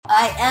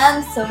I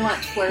am so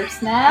much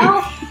worse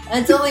now. And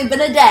it's only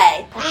been a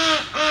day.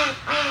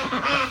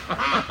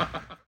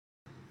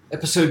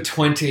 Episode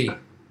 20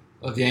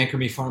 of the Anchor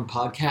Me Farm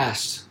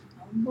podcast.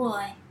 Oh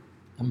boy.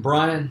 I'm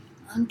Brian.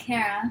 I'm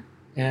Kara.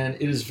 And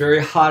it is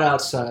very hot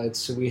outside,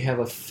 so we have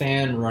a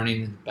fan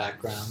running in the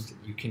background that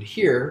you can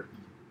hear.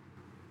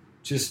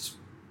 Just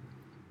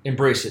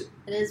embrace it.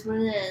 It is what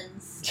it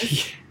is.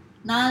 It's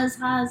not as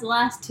hot as the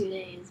last 2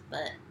 days,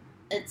 but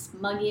it's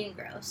muggy and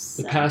gross.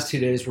 The past 2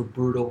 days were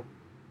brutal.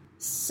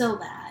 So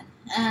bad.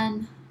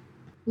 And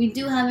we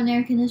do have an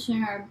air conditioner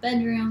in our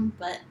bedroom,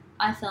 but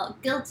I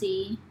felt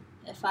guilty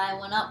if I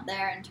went up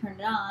there and turned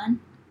it on,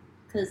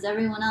 because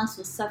everyone else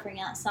was suffering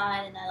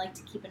outside, and I like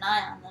to keep an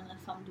eye on them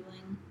if I'm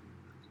doing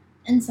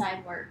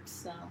inside work,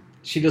 so.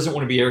 She doesn't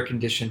want to be air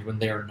conditioned when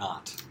they are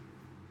not.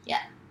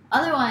 Yeah.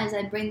 Otherwise,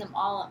 I'd bring them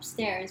all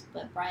upstairs,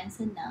 but Brian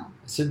said no.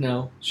 I said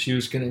no. She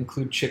was going to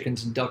include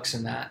chickens and ducks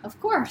in that. Of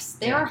course.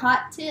 They were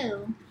hot,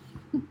 too.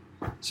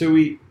 So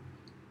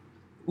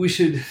we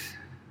should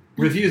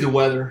review the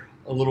weather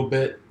a little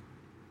bit.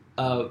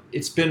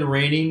 It's been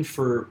raining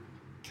for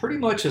pretty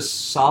much a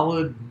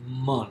solid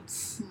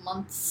month.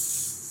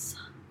 Months.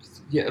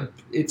 Yeah,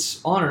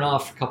 it's on and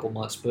off for a couple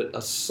months, but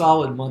a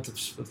solid month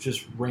of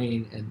just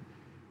rain, and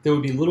there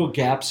would be little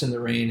gaps in the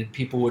rain, and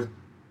people would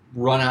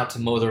run out to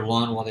mow their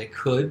lawn while they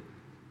could.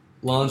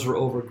 Lawns were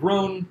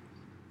overgrown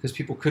because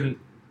people couldn't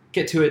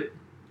get to it,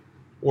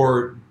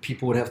 or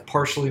people would have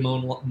partially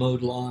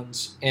mowed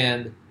lawns.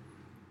 And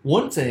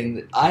one thing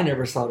that I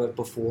never thought of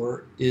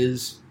before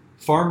is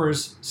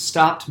farmers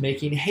stopped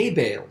making hay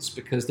bales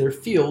because their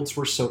fields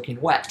were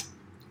soaking wet.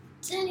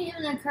 Didn't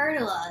even occur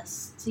to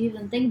us to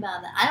even think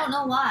about that. I don't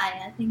know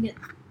why. I think it's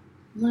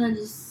one of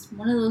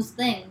those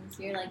things.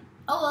 You're like,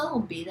 oh, it'll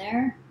be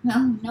there.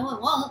 No,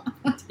 it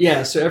won't.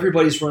 Yeah, so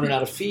everybody's running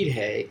out of feed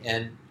hay,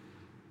 and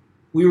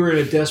we were in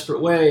a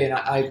desperate way, and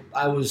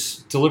I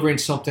was delivering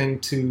something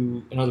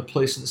to another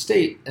place in the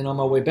state, and on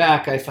my way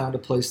back, I found a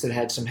place that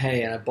had some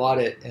hay, and I bought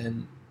it,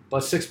 and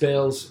bought 6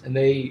 bales, and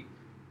they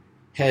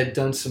had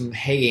done some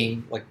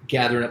haying, like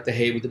gathering up the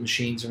hay with the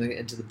machines and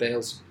everything into the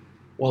bales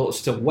while it was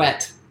still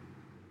wet,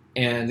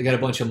 and they got a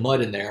bunch of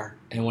mud in there,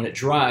 and when it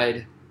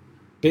dried,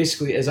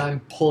 basically as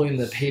I'm pulling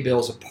the hay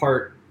bales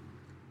apart,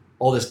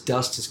 all this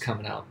dust is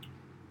coming out.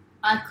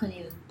 I couldn't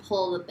even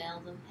pull the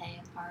bales of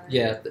hay apart.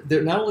 Yeah,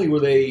 not only were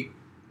they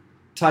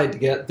tied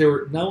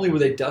together, not only were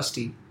they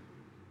dusty,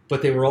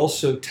 but they were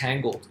also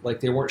tangled, like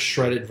they weren't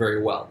shredded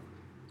very well.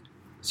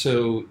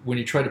 So when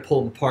you tried to pull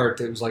them apart,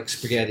 it was like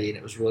spaghetti, and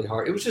it was really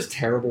hard. It was just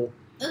terrible.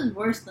 It was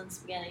worse than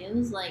spaghetti. It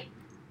was like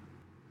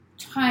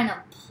trying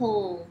to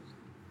pull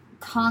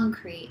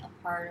concrete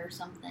apart or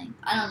something.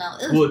 I don't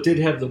know. It did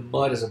have the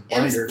mud as a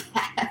binder. It was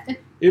bad.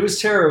 It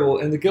was terrible,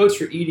 and the goats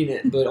were eating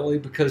it, but only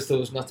because there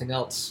was nothing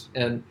else.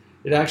 And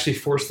it actually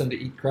forced them to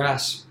eat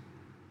grass.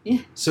 Yeah.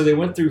 So they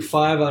went through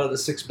 5 out of the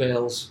 6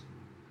 bales,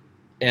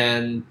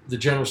 and the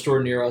general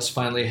store near us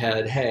finally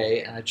had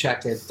hay, and I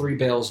checked. They had 3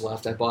 bales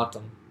left. I bought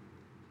them.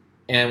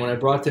 And when I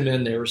brought them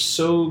in, they were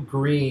so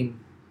green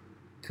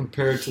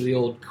compared to the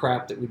old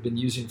crap that we'd been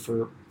using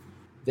for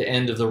the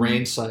end of the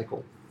rain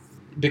cycle,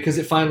 because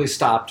it finally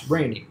stopped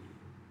raining.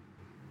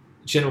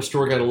 The general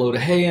store got a load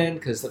of hay in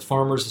because the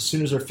farmers, as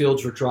soon as their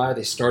fields were dry,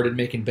 they started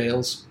making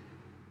bales.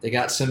 They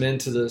got some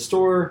into the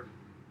store.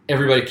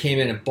 Everybody came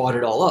in and bought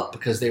it all up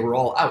because they were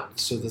all out,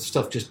 so the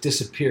stuff just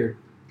disappeared.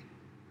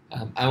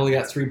 I only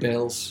got 3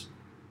 bales,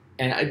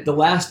 and the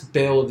last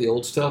bale of the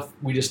old stuff,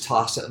 we just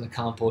tossed it in the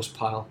compost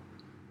pile.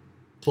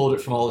 Pulled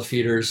it from all the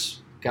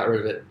feeders, got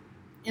rid of it.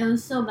 It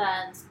was so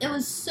bad. It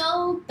was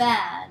so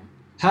bad.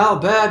 How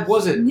bad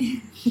was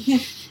it?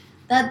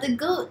 That the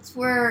goats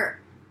were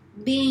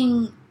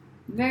being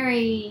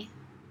very,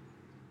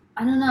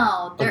 I don't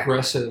know.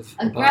 Aggressive,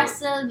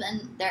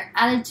 and their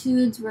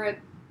attitudes were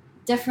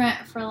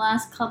different for the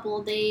last couple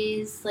of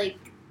days. Like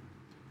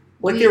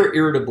they were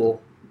irritable.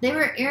 They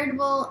were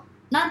irritable,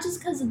 not just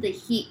because of the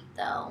heat,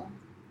 though.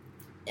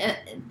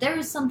 There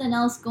was something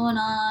else going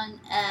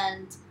on,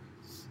 and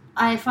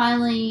I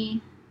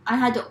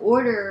had to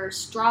order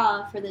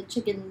straw for the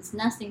chickens'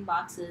 nesting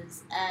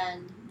boxes,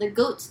 and the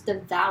goats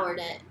devoured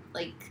it.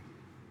 Like,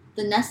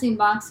 the nesting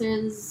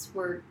boxes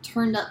were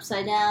turned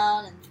upside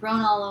down and thrown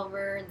all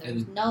over, and there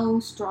was no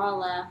straw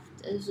left.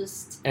 It was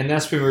just... And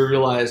that's when we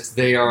realized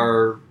they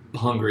are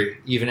hungry,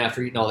 even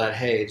after eating all that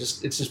hay. It's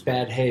just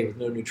bad hay with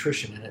no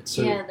nutrition in it.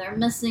 So yeah, they're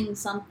missing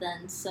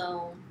something,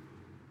 so...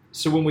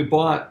 So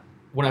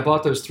when I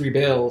bought those 3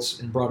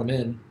 bales and brought them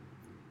in,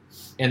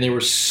 and they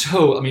were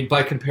so,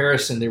 by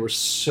comparison, they were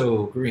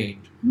so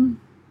green. Mm-hmm.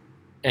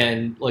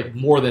 And, like,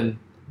 more than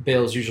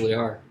bales usually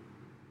are.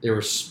 They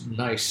were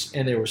nice,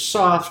 and they were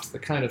soft, the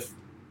kind of,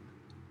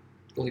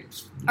 like...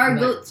 Our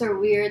goats are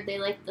weird. They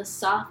like the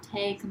soft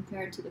hay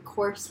compared to the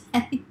coarse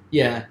hay.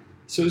 Yeah,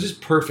 so it was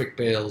just perfect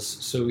bales.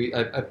 So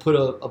I put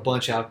a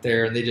bunch out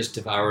there, and they just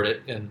devoured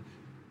it, and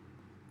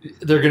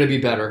they're going to be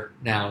better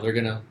now. They're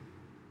going to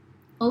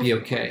be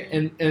okay.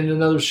 And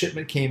another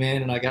shipment came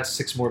in, and I got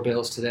 6 more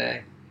bales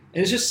today.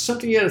 And it's just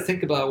something you got to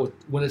think about.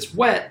 When it's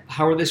wet,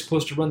 how are they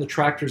supposed to run the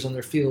tractors on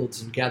their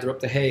fields and gather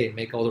up the hay and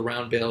make all the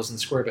round bales and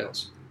square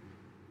bales?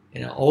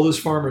 All those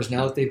farmers,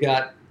 now that they've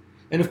got...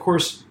 And, of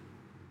course,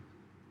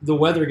 the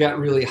weather got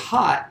really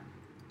hot,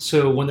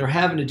 so when they're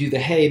having to do the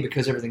hay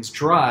because everything's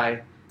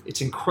dry,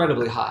 it's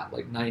incredibly hot,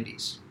 like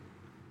 90s.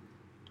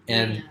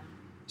 And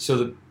so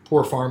the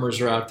poor farmers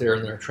are out there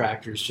in their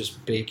tractors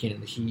just baking in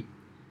the heat.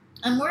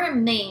 And we're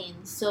in Maine,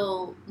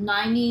 so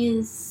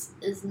 90s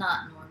is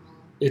not normal.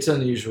 It's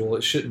unusual.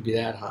 It shouldn't be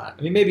that hot.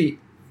 I mean,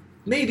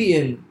 maybe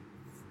in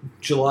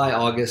July,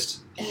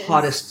 August,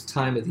 hottest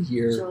time of the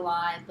year.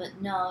 July, but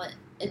no,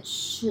 it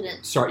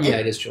shouldn't. Sorry,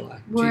 it is July.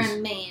 We're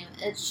in Maine.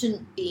 It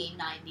shouldn't be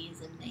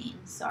 90s in Maine.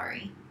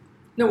 Sorry.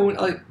 No,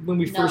 when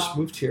we first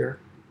moved here.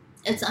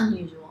 It's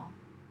unusual.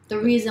 The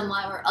reason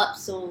why we're up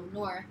so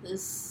north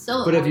is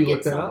so. But have you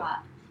looked that up?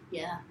 Hot.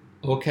 Yeah.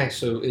 Okay,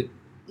 so it.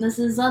 This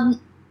is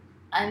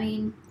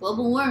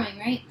global warming,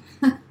 right?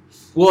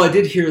 Well, I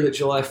did hear that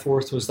July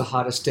 4th was the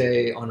hottest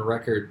day on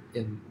record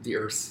in the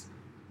Earth.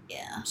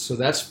 Yeah. So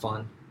that's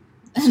fun.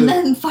 And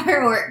then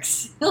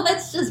fireworks.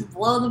 Let's just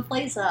blow the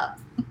place up.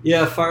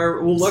 Yeah,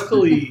 well,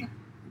 luckily...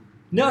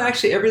 No,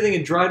 actually, everything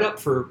had dried up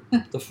for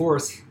the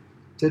 4th,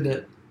 didn't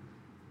it?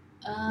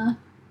 I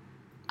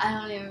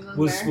don't even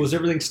remember. Was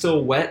everything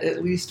still wet,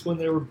 at least, when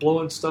they were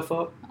blowing stuff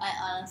up? I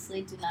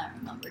honestly do not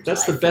remember.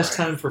 That's the best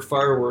time for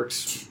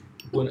fireworks,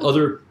 when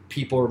other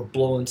people are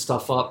blowing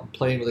stuff up and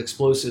playing with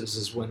explosives,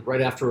 is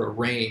right after a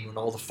rain, when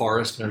all the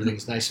forest and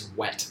everything's nice and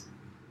wet.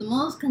 The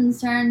most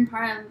concerned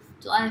part of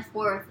July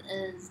 4th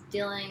is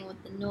dealing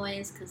with the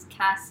noise, because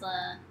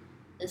Casla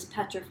is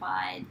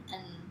petrified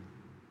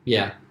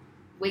and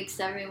wakes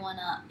everyone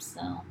up.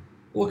 So.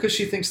 Well, because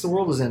she thinks the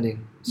world is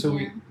ending. So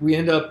yeah. we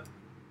end up,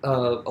 a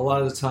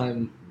lot of the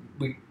time,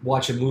 we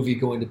watch a movie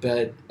going to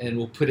bed, and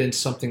we'll put in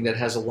something that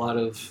has a lot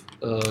of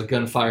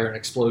gunfire and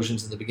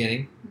explosions in the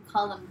beginning. We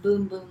call them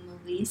boom boom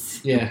movies.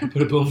 Yeah,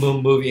 put a boom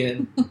boom movie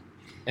in,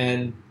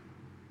 and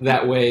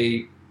that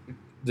way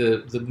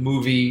the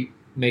movie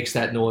makes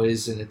that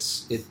noise, and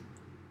it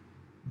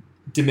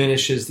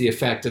diminishes the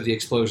effect of the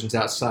explosions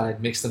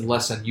outside, makes them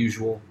less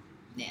unusual.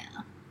 Yeah.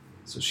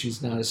 So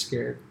she's not as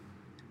scared.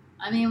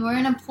 I mean, we're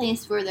in a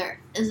place where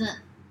there isn't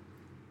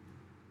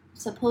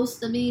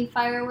supposed to be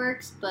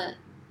fireworks, but,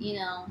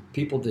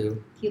 People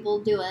do. People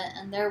do it,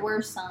 and there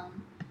were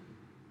some.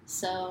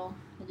 So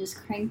I just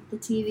cranked the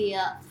TV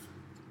up,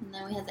 and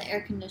then we had the air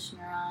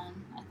conditioner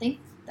on. I think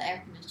the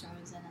air conditioner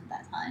was in at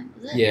that time.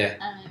 Was it? Yeah.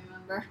 I don't even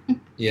remember.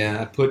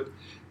 Yeah,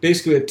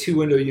 basically we had 2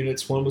 window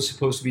units. One was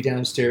supposed to be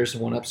downstairs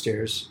and one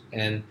upstairs,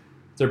 and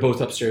they're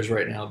both upstairs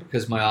right now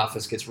because my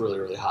office gets really,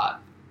 really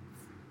hot.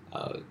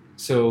 And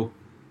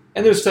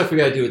there's stuff we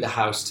got to do at the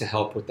house to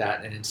help with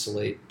that and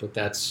insulate, but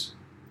that's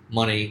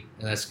money,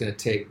 and that's going to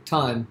take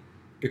time,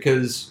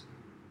 because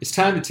it's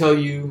time to tell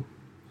you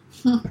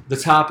the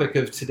topic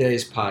of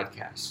today's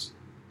podcast.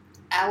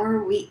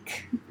 Our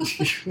week.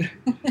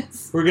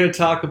 We're going to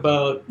talk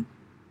about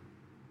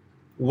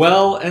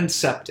well and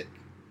septic.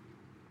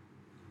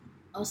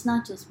 Oh, it's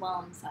not just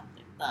well and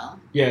septic, though.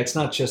 Yeah, it's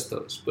not just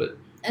those, but...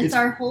 It's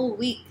our whole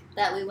week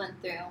that we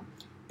went through.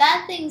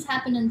 Bad things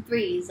happen in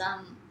threes,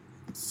 I'm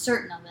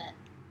certain of it.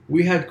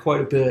 We had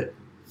quite a bit,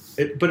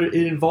 but it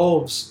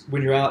involves,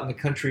 when you're out in the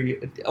country,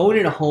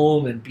 owning a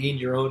home and being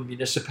your own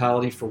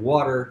municipality for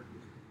water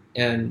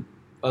and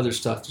other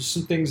stuff. Just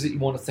some things that you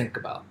want to think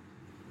about.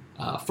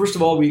 First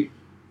of all,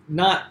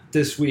 not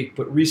this week,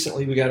 but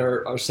recently we got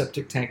our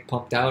septic tank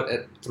pumped out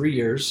at 3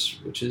 years,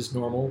 which is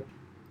normal.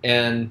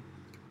 And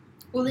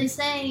well, they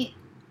say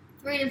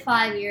 3 to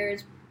 5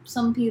 years.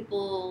 Some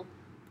people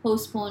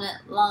postpone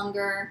it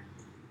longer.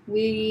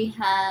 We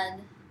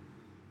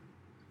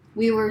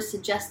were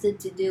suggested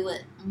to do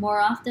it more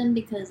often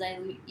because I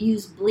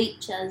use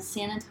bleach as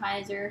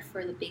sanitizer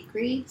for the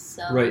bakery.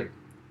 So right.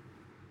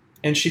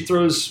 And she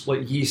throws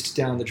yeast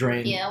down the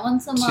drain. Yeah,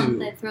 once a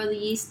month I throw the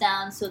yeast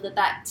down so the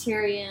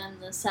bacteria in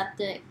the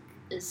septic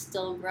is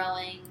still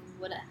growing.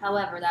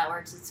 However that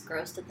works, it's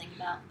gross to think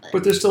about.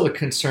 But there's still a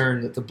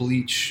concern that the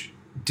bleach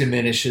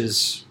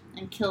diminishes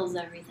and kills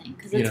everything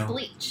because it's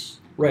bleach.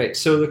 Right.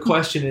 So the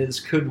question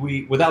is,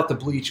 without the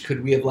bleach,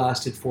 could we have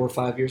lasted 4 or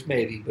 5 years?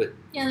 Maybe, but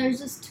yeah, there's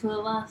just 2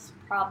 of us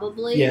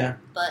probably. Yeah.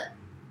 But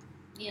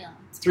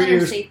it's 3 better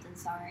years, safe than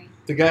sorry.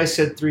 The guy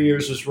said 3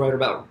 years was right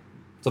about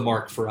the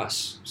mark for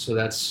us.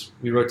 So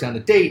we wrote down the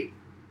date,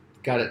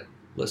 got it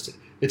listed.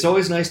 It's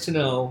always nice to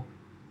know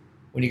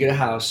when you get a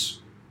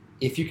house,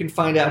 if you can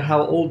find out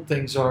how old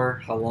things are,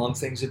 how long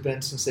things have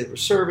been since they were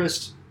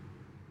serviced.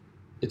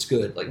 It's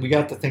good. We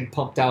got the thing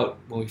pumped out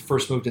when we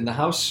first moved in the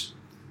house,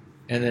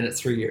 and then at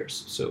 3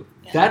 years. So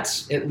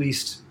that's at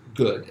least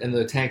good, and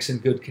the tank's in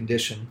good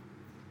condition.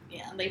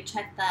 Yeah, they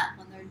check that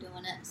when they're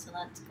doing it, so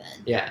that's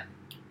good. Yeah,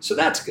 so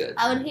that's good.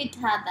 I would hate to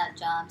have that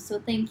job, so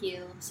thank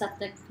you,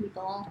 septic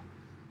people.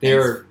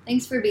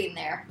 Thanks for being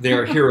there. They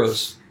are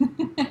heroes.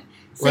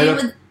 Same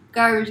with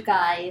garbage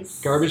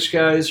guys. Garbage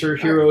guys are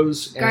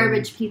heroes.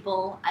 Garbage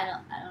people. I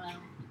don't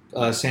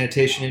know.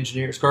 Sanitation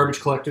engineers,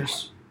 garbage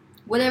collectors.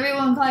 whatever you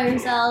want to call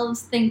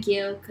yourselves, thank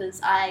you,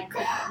 because I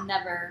could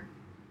never.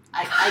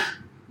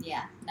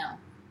 Yeah, no.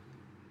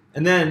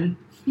 And then,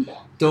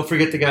 don't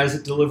forget the guys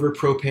that deliver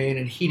propane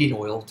and heating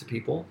oil to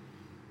people.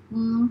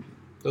 Mm,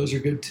 Those are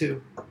good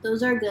too.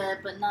 those are good,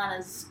 but not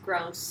as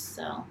gross.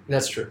 So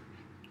That's true.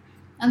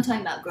 I'm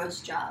talking about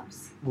gross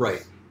jobs.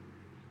 Right.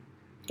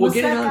 Well, What's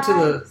getting that on to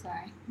guy? the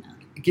Sorry, no.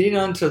 getting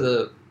on to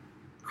the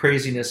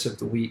craziness of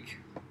the week.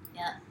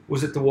 Yeah.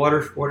 Was it the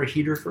water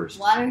heater first?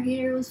 Water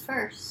heater was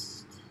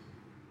first.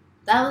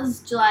 That was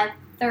July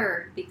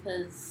 3rd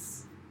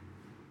because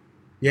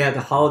Yeah,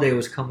 the holiday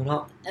was coming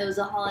up. it was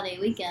a holiday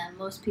weekend.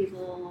 Most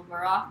people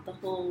were off the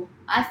whole.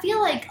 I feel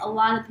like a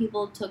lot of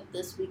people took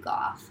this week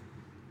off.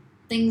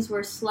 Things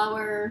were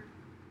slower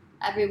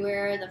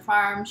everywhere. The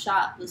farm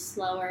shop was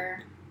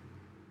slower.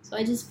 So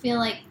I just feel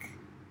like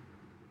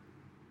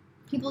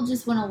people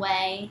just went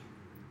away.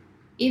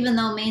 Even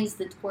though Maine's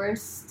the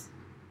tourist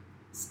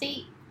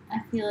state, I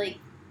feel like,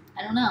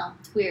 I don't know,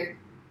 it's weird.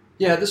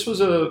 Yeah, this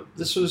was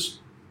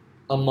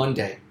a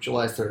Monday,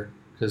 July 3rd,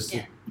 because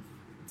Yeah.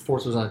 the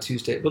 4th was on a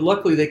Tuesday. But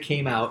luckily they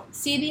came out.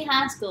 CB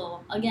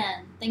Haskell,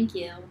 again, thank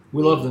you.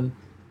 We love them.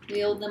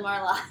 We owe them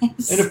our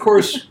lives. And of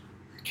course,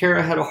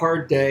 Kara had a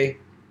hard day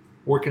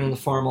working on the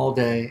farm all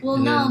day. Well,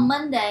 and no, then-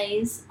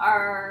 Mondays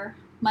are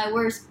my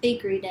worst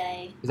bakery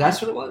day. That's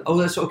what it was? Oh,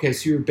 that's okay.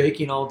 So you were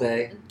baking all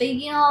day.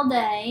 Baking all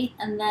day,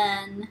 and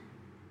then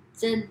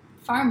did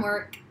farm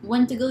work.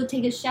 Went to go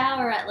take a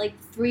shower at like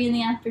 3 in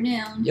the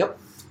afternoon. Yep.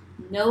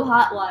 No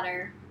hot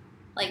water.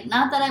 Like,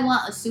 not that I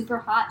want a super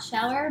hot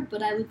shower,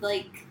 but I would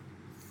like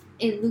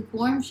a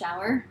lukewarm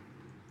shower.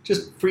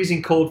 Just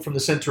freezing cold from the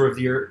center of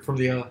the earth, from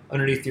the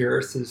underneath the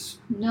earth is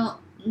No,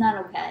 not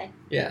okay.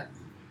 yeah.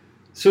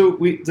 So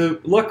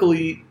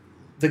luckily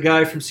the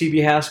guy from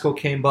CB Haskell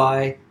came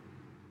by,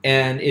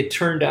 and it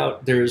turned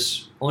out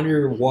there's on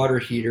your water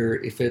heater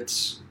if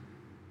it's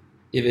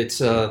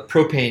a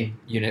propane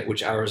unit,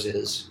 which ours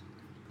is.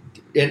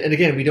 And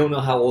again, we don't know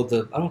how old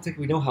I don't think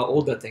we know how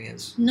old that thing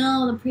is.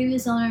 No, the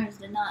previous owners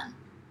did not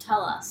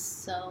tell us,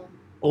 so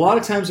A lot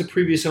of times the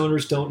previous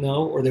owners don't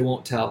know or they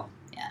won't tell.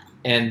 yeah.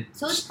 And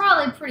So it's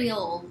probably pretty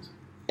old.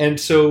 And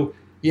so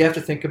you have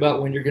to think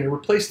about when you're going to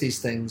replace these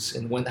things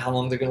and how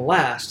long they're going to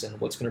last and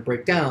what's going to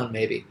break down,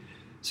 maybe.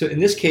 So in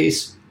this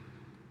case,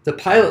 the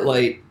pilot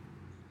light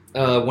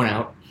went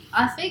out.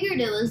 I figured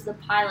it was the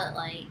pilot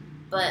light,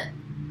 but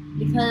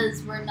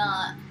because we're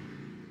not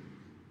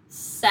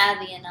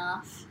savvy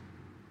enough,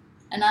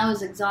 and I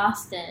was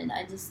exhausted,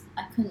 I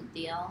couldn't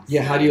deal.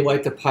 Yeah, So how do you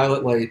light the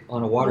pilot light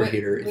on a water where,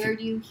 heater? Where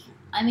do you?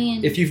 I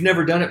mean, If you've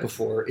never done it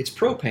before, it's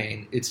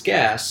propane, it's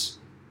gas.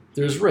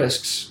 There's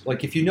risks.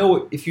 Like if you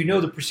know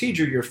the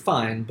procedure, you're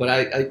fine.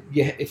 But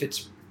if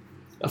it's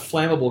a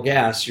flammable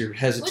gas, you're which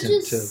hesitant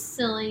is to.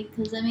 silly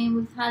because I mean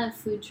we've had a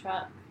food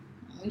truck,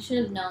 we should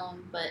have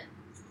known, but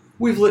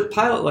We've lit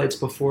pilot lights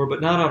before,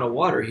 but not on a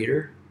water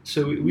heater,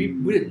 so we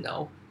didn't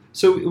know.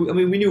 So I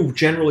mean, we knew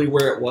generally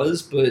where it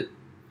was, but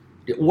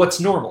what's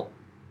normal,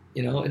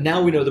 And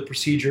now we know the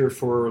procedure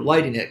for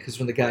lighting it because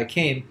when the guy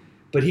came,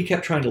 but he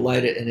kept trying to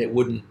light it and it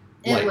wouldn't.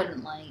 it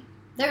wouldn't light.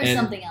 There was And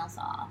something else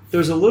off.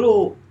 There's a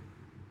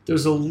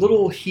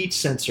little heat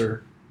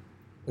sensor,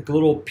 like a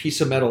little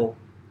piece of metal,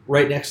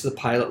 right next to the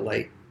pilot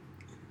light,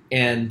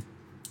 and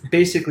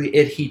basically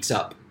it heats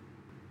up.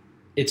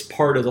 It's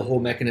part of the whole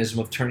mechanism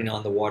of turning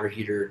on the water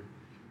heater,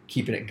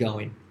 keeping it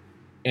going.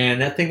 And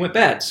that thing went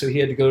bad, so he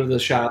had to go to the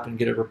shop and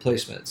get a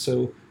replacement.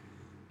 So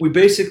we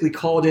basically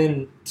called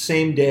in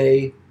same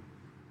day,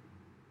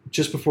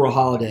 just before a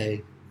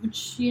holiday,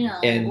 Which,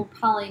 And will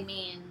probably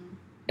mean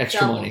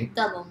extra money.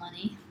 double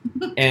money.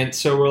 And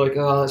so we're like,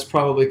 oh, that's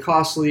probably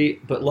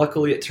costly, but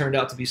luckily it turned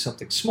out to be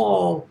something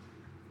small.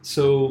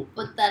 So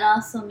But that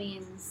also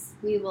means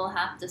we will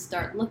have to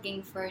start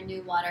looking for a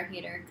new water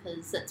heater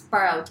because it's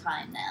borrowed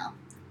time now.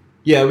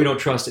 yeah, we don't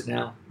trust it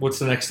now. What's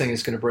the next thing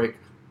that's going to break?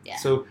 Yeah.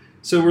 So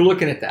we're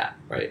looking at that,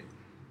 right?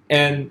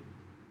 And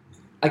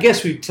I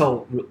guess we'd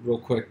tell real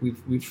quick.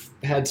 We've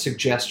had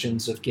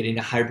suggestions of getting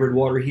a hybrid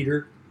water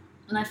heater.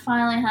 And I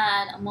finally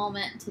had a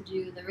moment to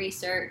do the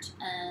research,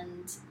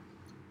 and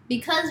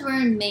because we're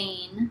in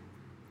Maine,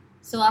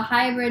 so a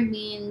hybrid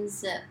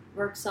means it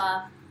works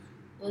off,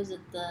 was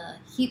it the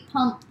heat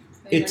pump?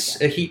 Or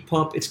It's like a heat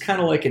pump. It's kind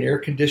of like an air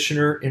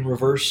conditioner in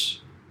reverse.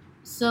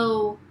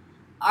 So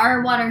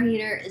our water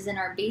heater is in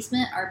our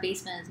basement. Our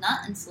basement is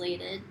not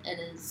insulated. It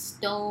is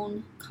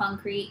stone,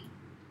 concrete.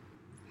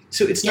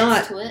 So it's Gets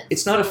not to it,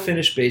 it's not a so-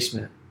 finished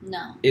basement.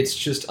 No, It's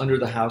just under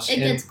the house. it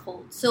and gets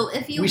cold. So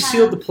if you we have,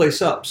 sealed the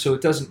place up so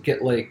it doesn't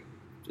get like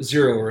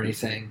zero or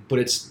anything, but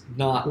it's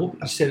not. Well,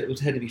 you said it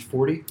had to be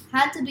 40.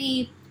 had to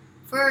be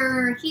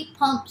for heat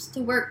pumps to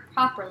work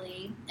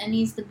properly. It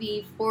needs to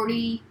be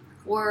 40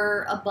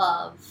 or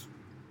above.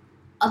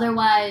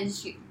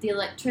 Otherwise, the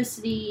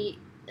electricity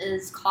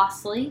is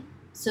costly,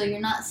 so you're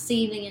not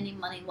saving any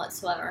money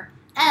whatsoever.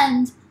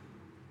 And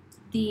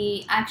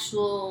the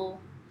actual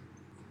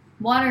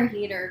water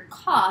heater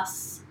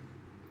costs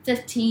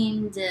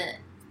 $15 to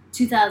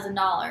 $2,000,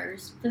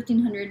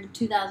 $1,500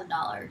 to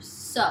 $2,000.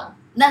 So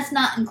that's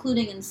not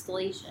including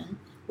installation,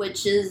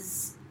 which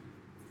is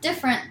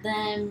different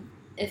than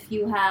if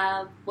you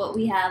have what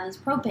we have is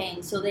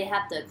propane. So they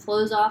have to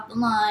close off the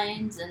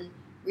lines and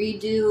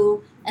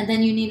redo, and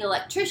then you need an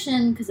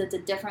electrician because it's a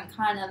different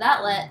kind of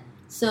outlet.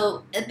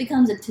 So it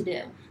becomes a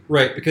to-do.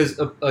 Right, because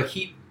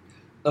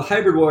a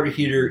hybrid water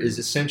heater is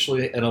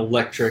essentially an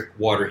electric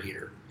water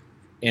heater.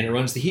 And it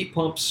runs the heat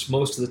pumps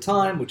most of the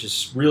time, which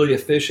is really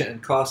efficient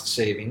and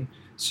cost-saving.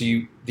 So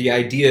the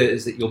idea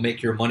is that you'll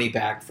make your money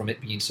back from it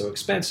being so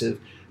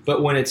expensive.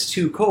 But when it's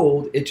too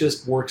cold, it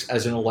just works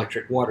as an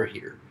electric water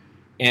heater.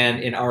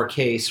 And in our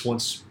case,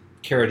 once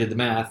Kara did the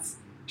math,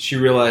 she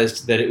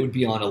realized that it would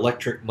be on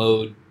electric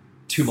mode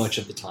too much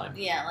of the time.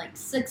 Yeah, like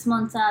 6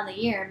 months out of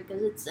the year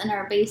because it's in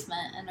our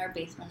basement, and our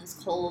basement is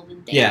cold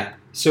and damp. Yeah,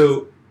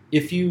 so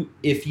if you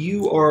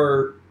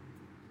are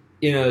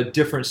in a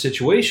different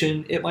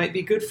situation, it might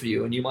be good for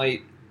you, and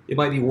it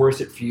might be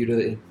worth it for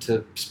you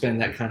to spend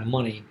that kind of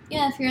money.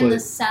 Yeah, if you're in the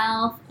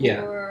South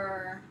Yeah.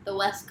 or the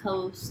West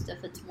Coast,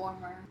 if it's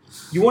warmer.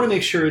 You want to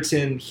make sure it's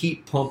in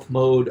heat pump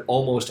mode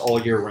almost all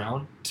year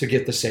round to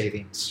get the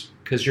savings,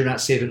 because you're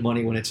not saving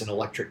money when it's in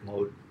electric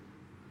mode.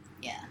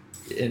 Yeah.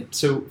 And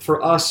so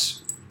for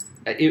us,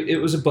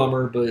 it was a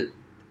bummer, but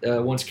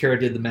once Kara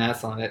did the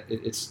math on it,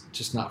 it's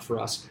just not for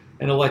us.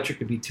 And electric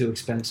would be too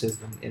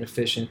expensive and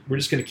inefficient. We're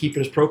just going to keep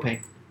it as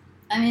propane.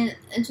 I mean,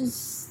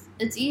 it's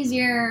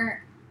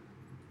easier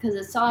because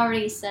it's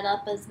already set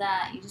up as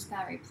that. You just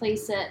gotta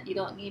replace it. You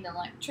don't need an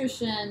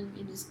electrician.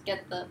 You just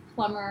get the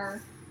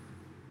plumber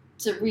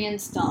to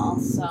reinstall.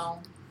 So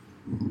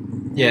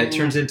Yeah, it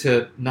turns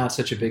into not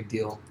such a big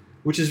deal,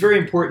 which is very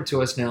important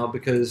to us now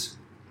because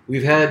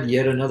we've had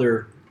yet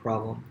another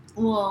problem.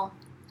 well,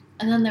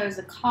 and then there's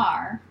a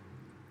car.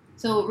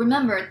 So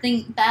remember,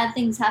 bad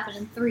things happen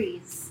in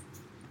threes.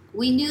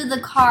 We knew the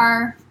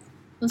car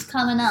was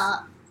coming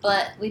up,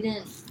 but we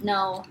didn't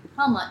know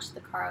how much the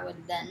car would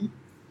have been.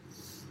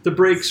 The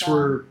brakes So-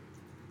 were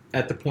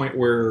at the point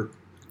where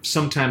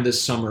sometime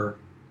this summer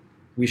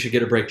we should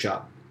get a brake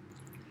job.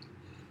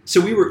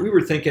 So we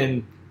were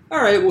thinking,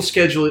 all right, we'll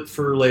schedule it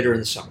for later in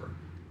the summer.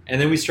 And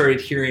then we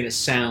started hearing a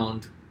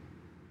sound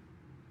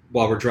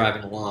while we're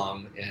driving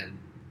along, and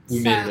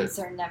we Sounds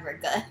are never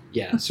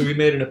good. so we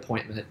made an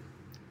appointment,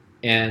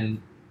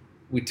 and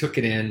we took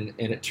it in,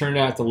 and it turned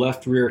out the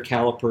left rear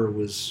caliper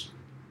was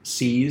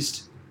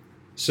seized.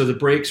 So the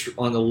brakes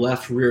on the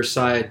left rear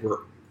side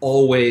were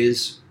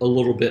always a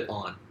little bit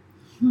on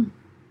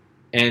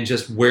and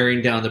just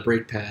wearing down the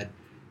brake pad.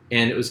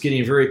 And it was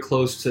getting very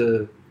close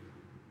to,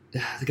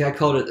 the guy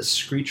called it a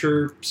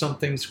screecher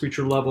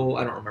level.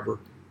 I don't remember.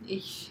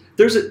 Eesh.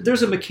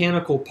 There's a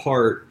mechanical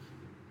part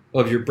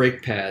of your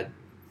brake pad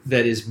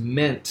that is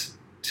meant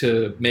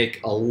to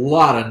make a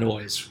lot of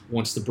noise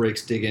once the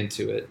brakes dig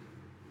into it.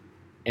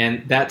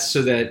 And that's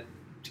so that,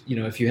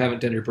 if you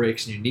haven't done your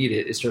brakes and you need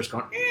it, it starts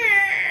going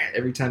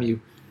every time you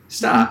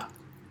stop.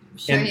 I'm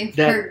sure And you've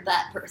that- heard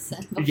that person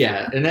before.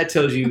 Yeah, and that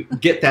tells you,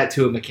 get that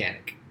to a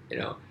mechanic,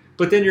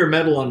 But then you're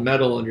metal on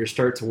metal and you're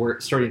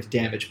starting to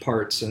damage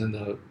parts, and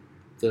then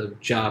the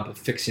job of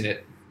fixing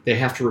it, they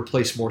have to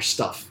replace more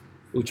stuff,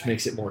 which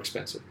makes it more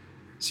expensive.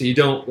 So you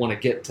don't want to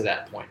get to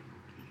that point.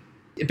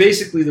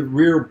 Basically, the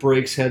rear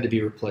brakes had to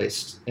be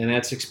replaced, and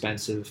that's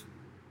expensive.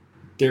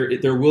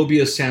 There will be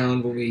a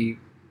sound when we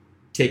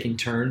taking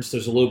turns.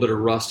 There's a little bit of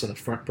rust on the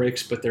front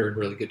brakes, but they're in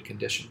really good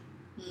condition.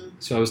 Mm.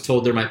 So I was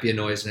told there might be a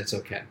noise, and it's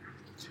okay.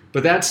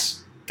 But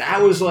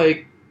that was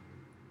like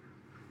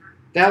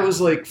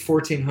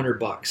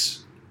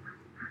 $1,400,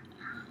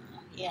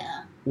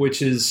 Yeah.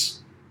 which is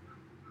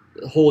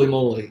holy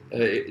moly.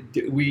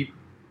 You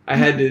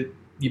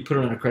put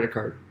it on a credit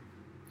card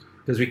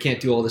because we can't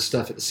do all this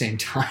stuff at the same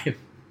time.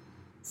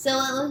 So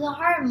it was a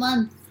hard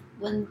month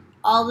when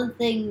all the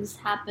things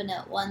happen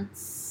at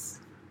once,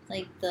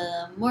 like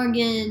the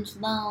mortgage,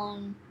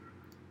 loan,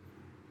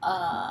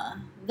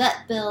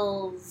 vet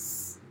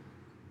bills,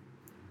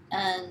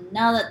 and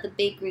now that the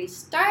bakery's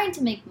starting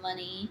to make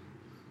money,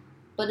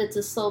 but it's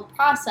a slow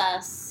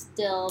process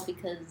still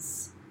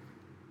because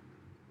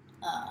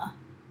I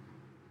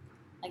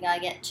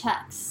gotta get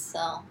checks,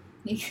 so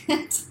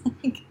it's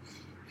like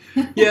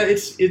Yeah,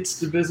 it's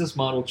the business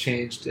model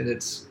changed,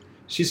 and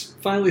she's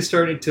finally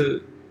starting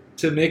to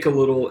make a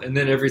little, and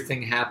then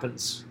everything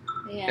happens,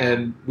 yeah.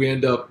 and we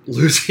end up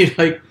losing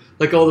like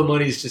all the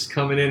money's just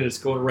coming in and it's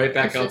going right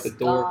back It's out the just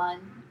door. gone.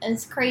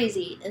 It's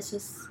crazy. It's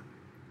just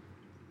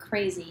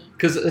crazy.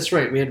 Because that's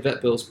right, we had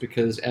vet bills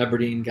because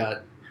Aberdeen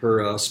got her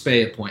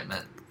spay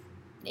appointment,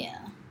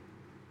 Yeah.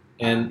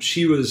 and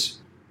she was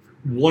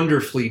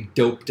wonderfully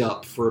doped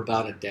up for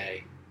about a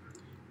day.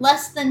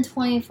 Less than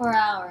 24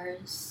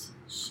 hours,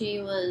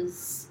 she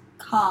was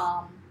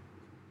calm,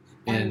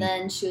 and And-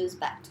 then she was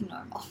back to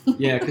normal.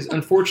 Yeah, because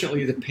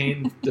unfortunately the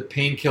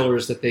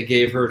painkillers that they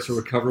gave her to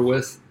recover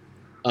with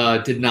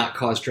did not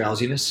cause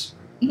drowsiness,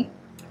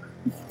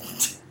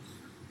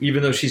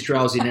 even though she's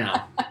drowsy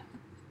now.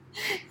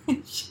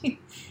 she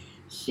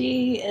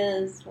She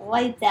is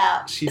wiped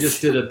out. She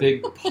just did a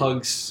big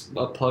pug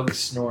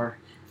snore.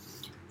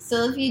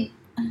 So if you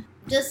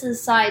just to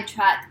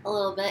sidetrack a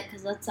little bit,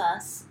 because that's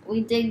us,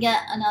 we did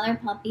get another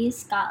puppy,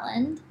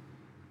 Scotland,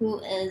 who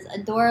is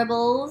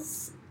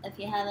adorables. If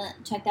you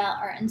haven't checked out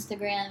our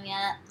Instagram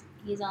yet,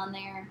 he's on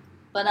there.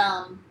 But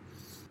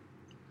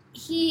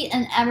he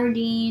and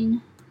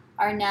Aberdeen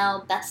are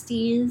now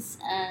besties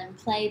and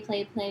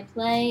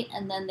play,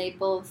 and then they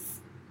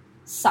both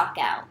suck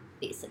out,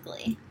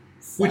 basically.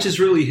 So. Which is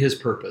really his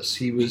purpose.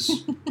 He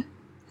was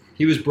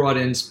brought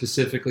in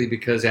specifically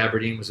because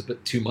Aberdeen was a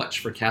bit too much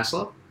for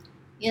Casla.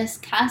 Yes,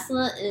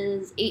 Casla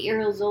is 8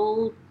 years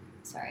old.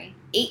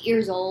 8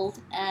 years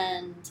old,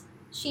 and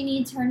she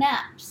needs her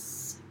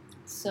naps.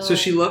 So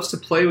she loves to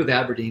play with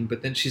Aberdeen,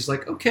 but then she's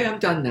like, "Okay, I'm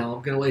done now.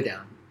 I'm gonna lay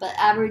down." But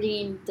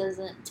Aberdeen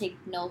doesn't take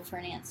no for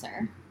an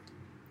answer.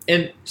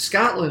 And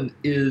Scotland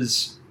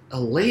is a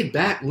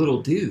laid-back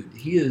little dude.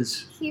 He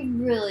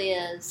really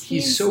is.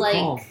 He's so like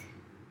calm.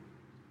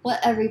 What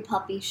every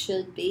puppy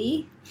should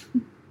be.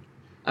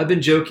 I've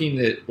been joking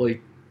that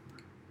like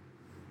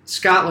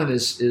Scotland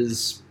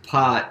is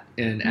pot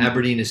and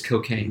Aberdeen is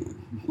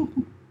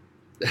cocaine.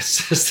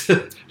 That's just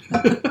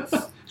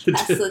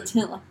Casla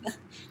didn't like that.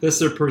 That's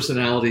their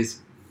personalities.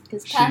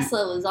 Because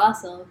Casla was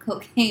also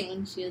cocaine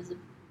when she was a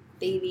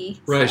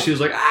baby. Right, so. she was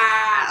like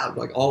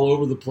like all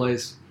over the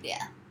place.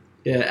 Yeah.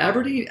 Yeah,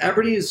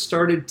 Aberdeen has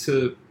started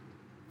to.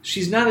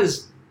 She's not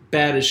as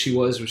bad as she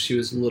was when she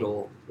was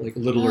little, like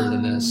littler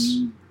than this.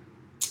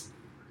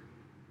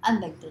 I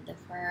beg to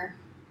differ.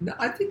 No,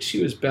 I think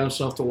she was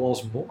bouncing off the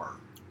walls more.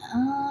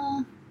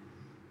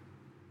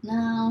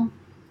 No,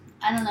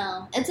 I don't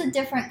know. It's a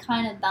different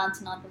kind of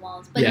bouncing off the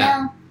walls. But Yeah.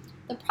 now,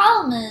 the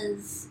problem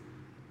is,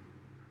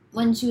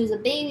 when she was a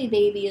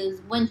baby, it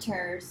was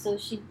winter, so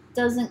she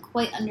doesn't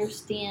quite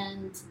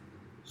understand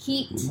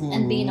heat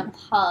and being a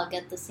pug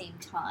at the same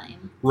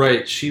time.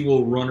 Right, she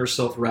will run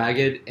herself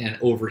ragged and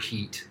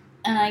overheat.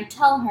 And I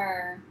tell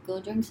her, go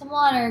drink some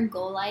water,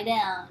 go lie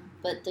down.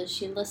 But does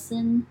she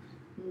listen?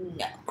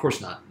 No. Of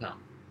course not, no.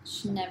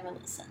 She never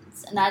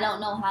listens. And I don't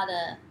know how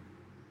to...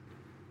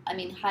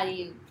 how do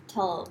you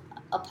tell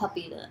a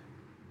puppy to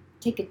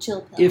take a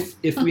chill pill?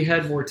 If we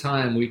had more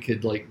time, we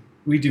could,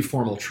 we do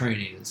formal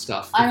training and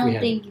stuff. I don't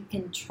think you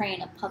can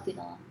train a puppy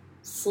to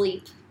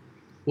sleep.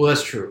 Well,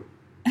 that's true.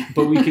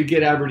 But we could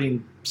get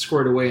Aberdeen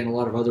squared away in a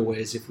lot of other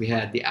ways if we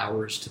had the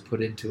hours to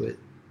put into it.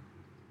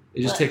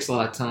 It just takes a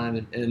lot of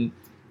time. And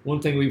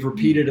one thing we've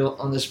repeated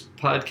on this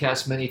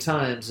podcast many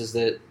times is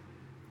that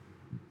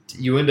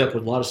you end up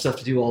with a lot of stuff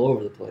to do all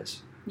over the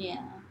place.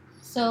 Yeah.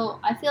 So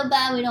I feel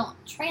bad we don't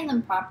train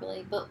them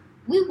properly, but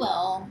we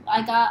will.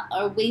 I got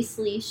a waist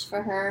leash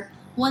for her.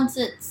 Once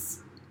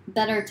it's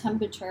better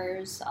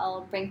temperatures,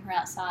 I'll bring her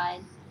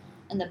outside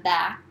in the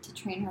back to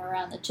train her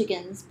around the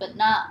chickens, but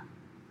not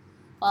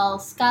while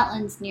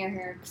Scotland's near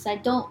her, because I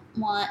don't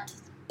want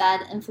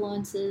bad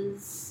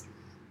influences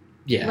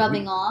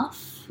rubbing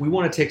off. We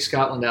want to take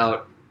Scotland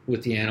out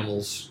with the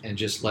animals and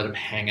just let him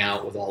hang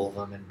out with all of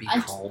them and be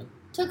calm.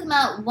 Took him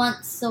out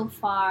once so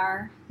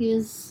far. He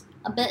was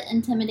a bit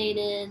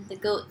intimidated. The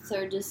goats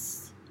are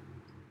just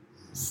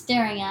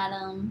staring at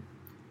him.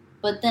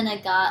 But then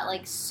it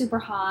got super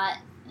hot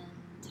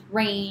and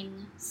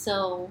rain.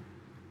 So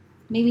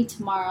maybe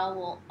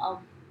tomorrow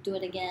I'll do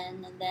it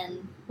again, and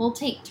then we'll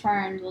take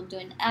turns. We'll do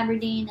an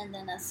Aberdeen and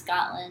then a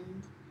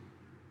Scotland,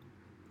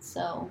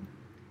 so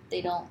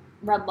they don't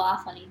rub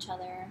off on each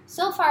other.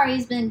 So far,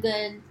 he's been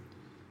good.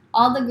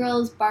 All the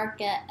girls bark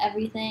at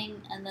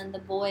everything, and then the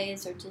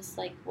boys are just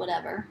like,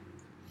 whatever.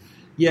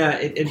 Yeah,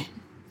 and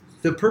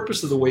the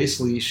purpose of the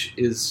waist leash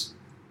is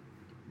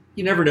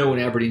you never know when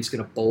Aberdeen's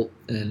going to bolt,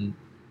 and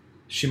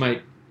she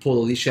might pull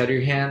the leash out of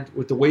your hand.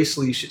 With the waist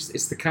leash,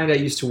 it's the kind I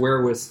used to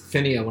wear with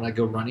Phinia when I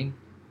go running.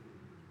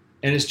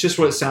 And it's just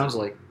what it sounds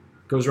like.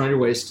 It goes around your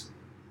waist,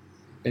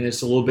 and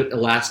it's a little bit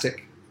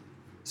elastic.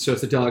 So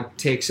if the dog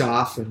takes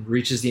off and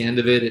reaches the end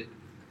of it,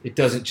 it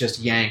doesn't just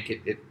yank.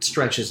 It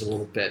stretches a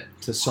little bit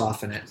to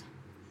soften it.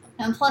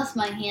 And plus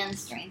my hand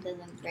strength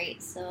isn't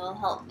great, so it'll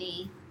help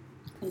me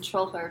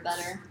control her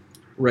better.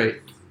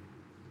 Right.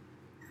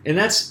 And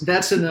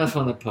that's enough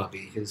on the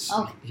puppy, because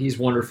he's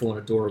wonderful and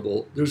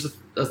adorable. There's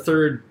a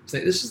third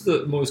thing. This is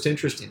the most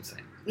interesting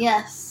thing.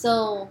 Yes,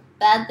 so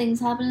bad things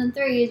happen in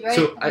threes, right?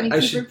 So I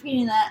keep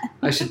repeating that.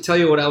 I should tell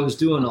you what I was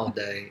doing all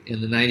day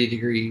in the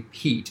 90-degree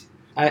heat.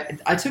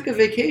 I took a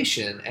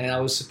vacation, and I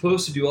was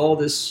supposed to do all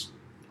this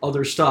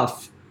other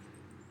stuff,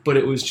 but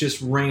it was just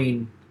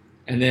rain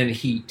and then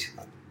heat.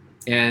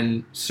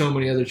 And so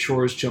many other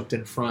chores jumped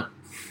in front.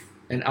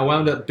 And I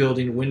wound up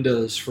building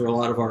windows for a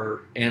lot of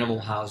our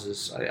animal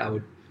houses.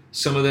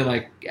 Some of them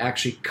I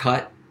actually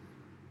cut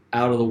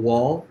out of the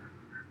wall.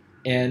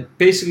 And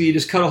basically, you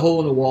just cut a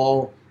hole in the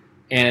wall,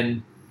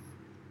 and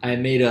I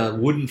made a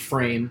wooden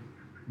frame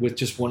with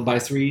just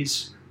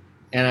 1x3s,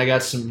 and I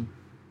got some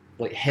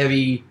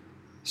heavy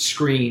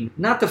screen,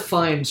 not the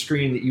fine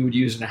screen that you would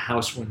use in a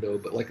house window,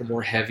 but a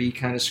more heavy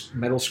kind of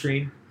metal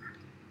screen.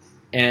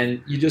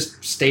 And you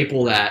just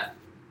staple that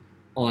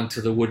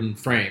onto the wooden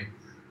frame,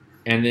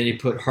 and then you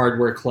put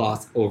hardware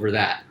cloth over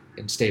that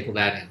and staple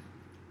that in.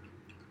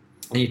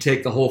 And you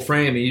take the whole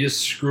frame and you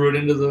just screw it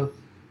into the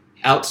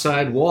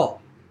outside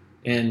wall.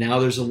 And now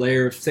there's a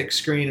layer of thick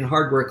screen and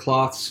hardware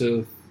cloth,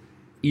 so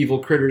evil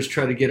critters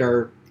try to get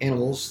our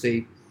animals,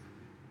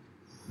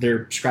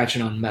 they're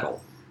scratching on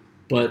metal.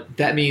 But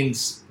that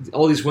means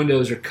all these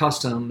windows are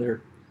custom.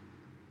 They're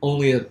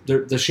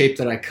the shape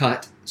that I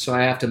cut. So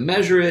I have to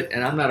measure it,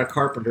 and I'm not a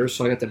carpenter,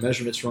 so I got the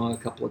measurements wrong a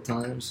couple of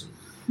times.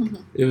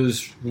 It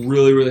was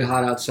really, really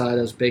hot outside.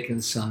 I was baking in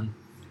the sun.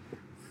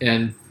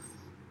 And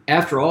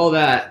after all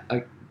that,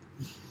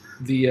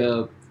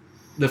 the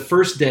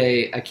first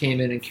day I came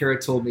in and Kara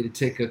told me to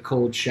take a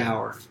cold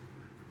shower.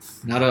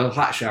 Not a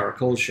hot shower, a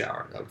cold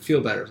shower. I would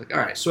feel better. I was like, all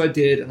right. So I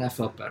did, and I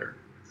felt better.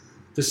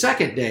 The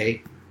second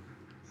day,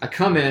 I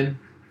come in,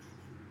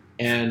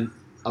 and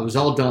I was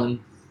all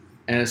done,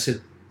 and I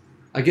said,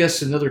 I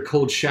guess another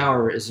cold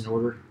shower is in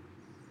order.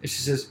 And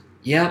she says,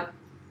 yeah.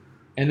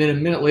 And then a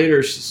minute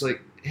later, she's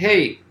like,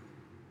 hey,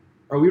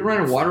 are we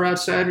running water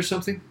outside or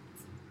something?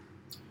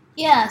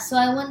 Yeah, so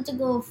I went to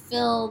go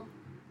fill...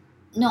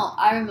 No,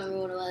 I remember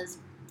what it was.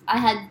 I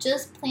had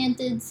just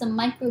planted some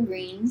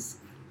microgreens,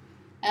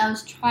 and I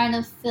was trying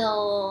to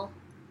fill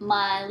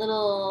my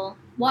little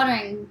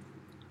watering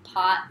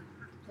pot.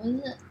 What is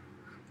it?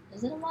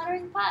 Is it a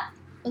watering pot?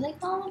 What do they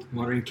call them?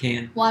 Watering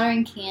can.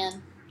 Watering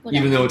can.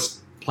 Whatever. Even though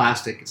it's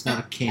plastic, it's not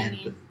a can.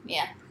 I mean,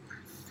 yeah.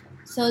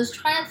 So I was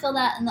trying to fill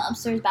that in the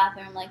upstairs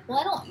bathroom. I'm like, well,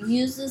 I don't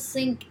use this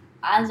sink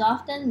as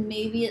often.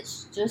 Maybe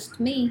it's just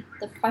me.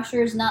 The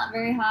pressure is not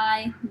very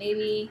high.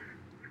 Maybe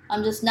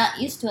I'm just not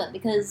used to it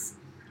because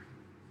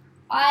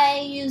I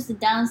use the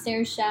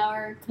downstairs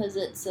shower because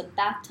it's a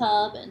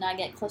bathtub and I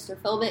get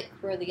claustrophobic,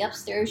 where the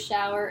upstairs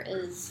shower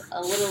is a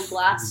little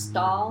glass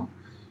stall.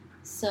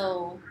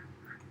 So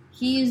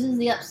he uses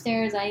the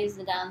upstairs, I use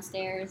the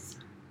downstairs.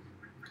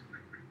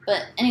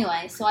 But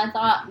anyway, so I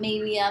thought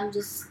maybe I'm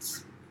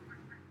just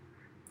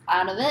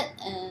out of it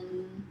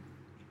and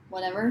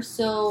whatever.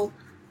 So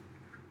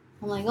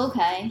I'm like,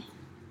 okay.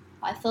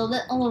 I filled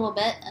it a little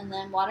bit and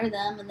then watered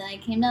them. And then I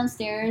came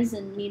downstairs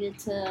and needed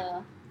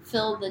to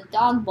fill the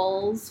dog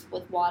bowls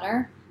with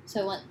water.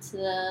 So I went to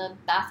the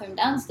bathroom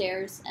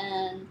downstairs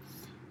and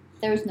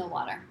there was no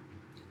water.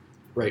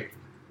 Right.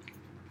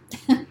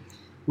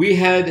 We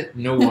had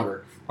no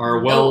water. Our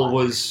well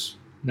was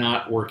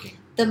not working.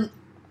 The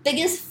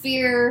biggest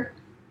fear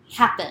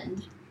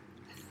happened.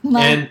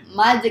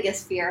 My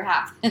biggest fear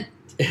happened.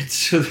 And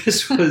so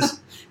this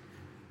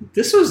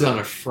was on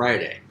a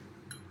Friday.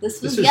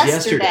 This was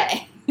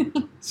yesterday.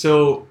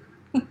 So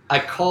I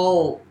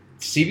call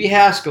CB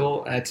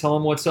Haskell and I tell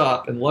them what's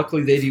up, and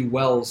luckily they do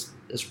wells.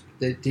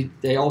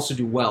 They also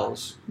do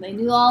wells. They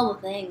do all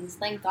the things,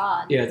 thank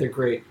God. Yeah, they're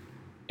great.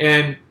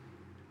 And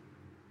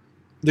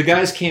the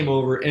guys came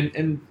over,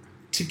 and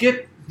to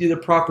get the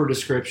proper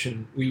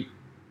description,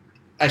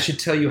 I should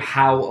tell you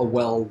how a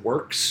well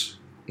works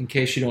in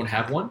case you don't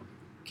have one,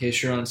 in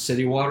case you're on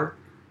city water.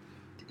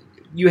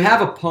 You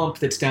have a pump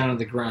that's down on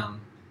the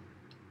ground,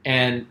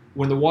 and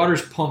when the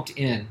water's pumped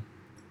in,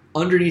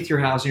 underneath your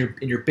house, in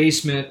your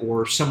basement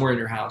or somewhere in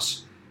your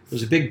house,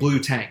 there's a big blue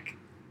tank.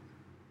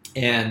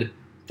 And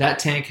that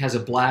tank has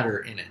a bladder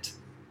in it.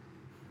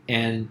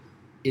 And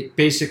it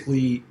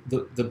basically,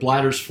 the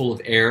bladder's full of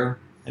air,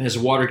 and as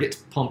the water gets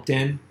pumped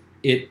in,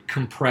 it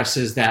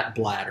compresses that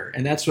bladder.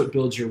 And that's what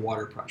builds your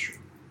water pressure.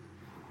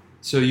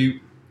 So you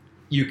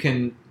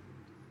can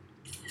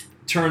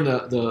turn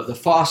the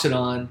faucet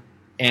on,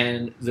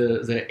 and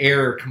the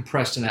air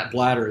compressed in that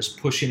bladder is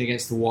pushing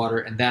against the water,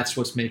 and that's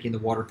what's making the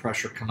water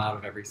pressure come out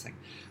of everything.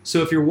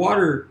 So if your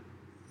water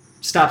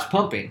stops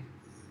pumping,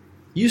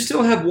 you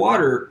still have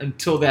water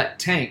until that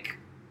tank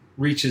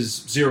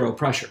reaches zero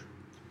pressure.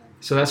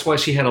 So that's why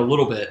she had a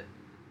little bit,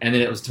 and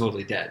then it was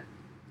totally dead.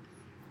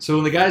 So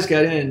when the guys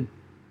got in,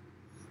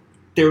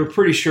 they were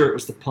pretty sure it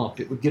was the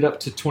pump. It would get up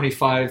to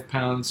 25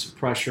 pounds of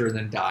pressure and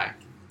then die.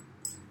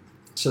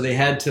 So they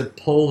had to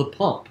pull the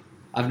pump.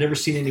 I've never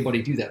seen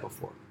anybody do that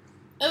before.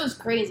 It was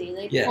crazy.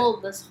 They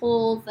pulled this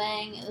whole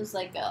thing. It was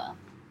like I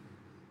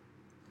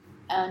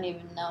don't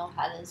even know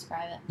how to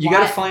describe it. You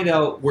got to find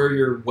out where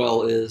your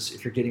well is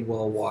if you're getting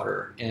well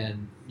water,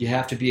 and you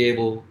have to be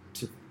able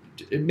to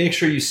make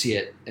sure you see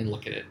it and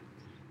look at it.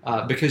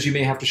 Because you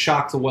may have to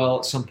shock the well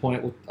at some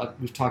point.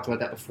 We've talked about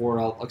that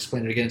before. I'll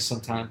explain it again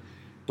sometime.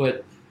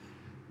 But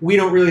we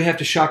don't really have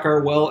to shock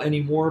our well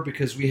anymore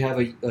because we have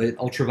an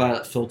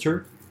ultraviolet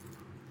filter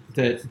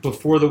that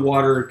before the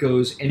water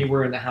goes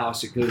anywhere in the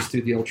house, it goes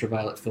through the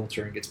ultraviolet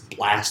filter and gets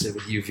blasted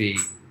with UV,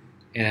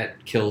 and it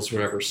kills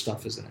whatever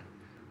stuff is in it.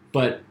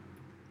 But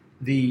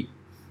the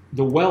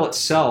well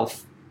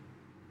itself,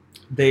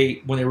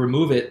 when they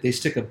remove it, they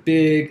stick a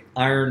big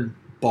iron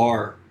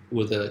bar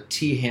with a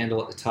T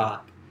handle at the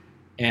top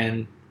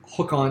and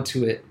hook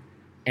onto it,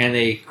 and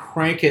they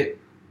crank it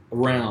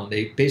around.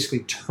 They basically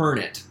turn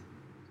it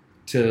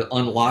to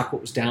unlock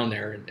what was down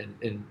there,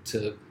 and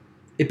to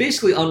it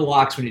basically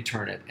unlocks when you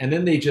turn it, and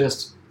then they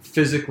just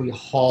physically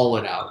haul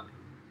it out.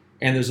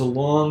 And there's a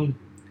long,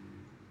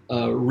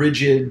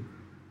 rigid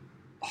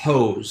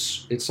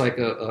hose. It's like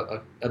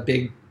a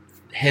big,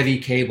 heavy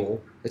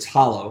cable. It's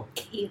hollow.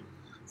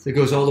 It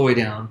goes all the way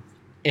down.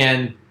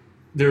 And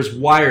there's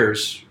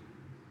wires,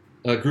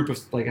 a group of,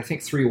 like, I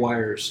think 3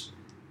 wires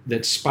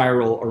that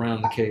spiral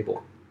around the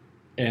cable.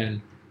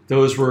 And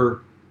those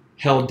were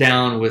held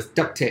down with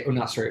duct tape,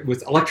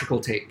 with electrical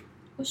tape.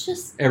 Which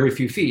just every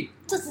few feet.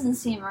 Doesn't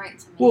seem right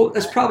to me. Well,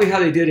 that's probably how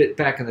they did it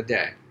back in the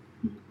day.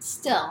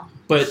 Still.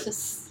 But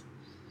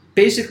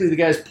basically the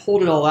guys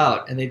pulled it all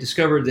out and they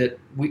discovered that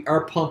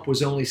our pump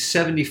was only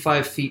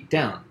 75 feet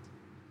down.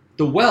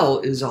 The well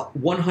is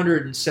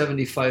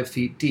 175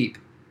 feet deep,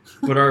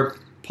 but our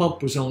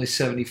pump was only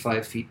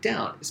 75 feet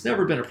down. It's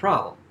never been a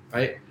problem,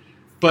 right?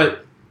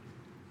 But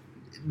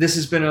this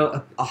has been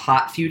a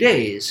hot few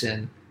days,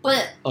 and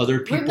other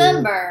people...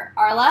 Remember,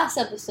 our last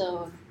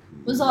episode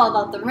was all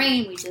about the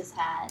rain we just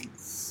had,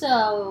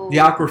 so... The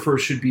aquifer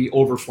should be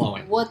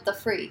overflowing. What the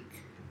freak?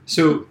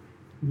 So,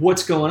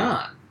 what's going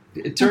on?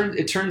 It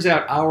turns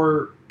out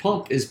our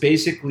pump is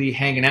basically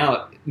hanging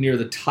out near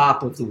the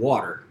top of the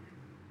water.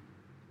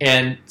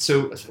 And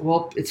so,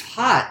 well, it's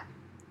hot,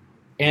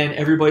 and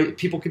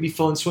people could be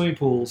filling swimming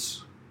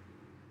pools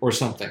or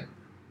something.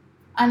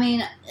 I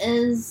mean,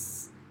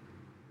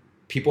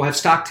 people have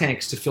stock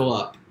tanks to fill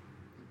up.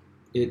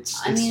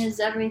 Is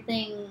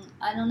everything,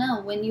 I don't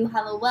know, when you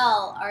have a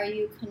well, are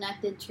you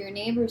connected to your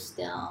neighbor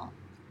still?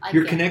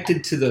 You're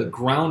connected to the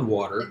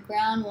groundwater. The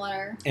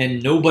groundwater.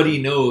 And nobody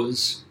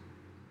knows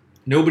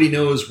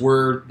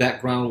where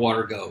that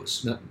groundwater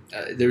goes.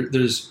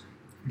 There's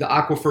the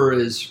aquifer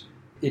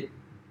it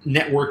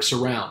networks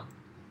around.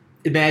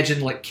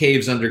 Imagine like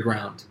caves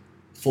underground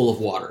full of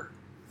water.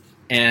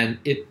 And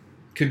it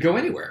could go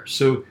anywhere.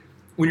 So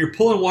when you're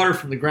pulling water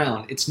from the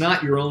ground, it's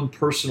not your own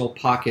personal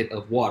pocket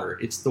of water.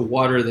 It's the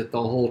water that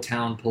the whole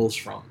town pulls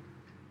from.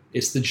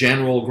 It's the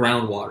general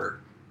groundwater.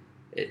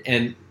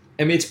 And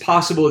I mean, it's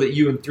possible that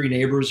you and 3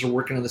 neighbors are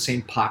working on the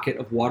same pocket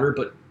of water,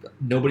 but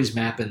nobody's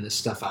mapping this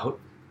stuff out.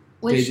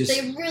 Which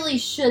they really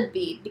should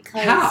be,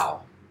 because...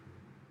 How?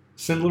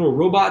 Send little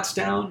robots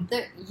down?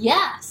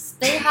 Yes,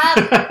 they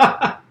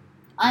have...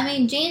 I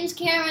mean, James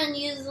Cameron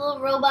used little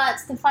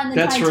robots to find the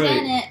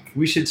Titanic.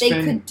 Right. They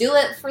could do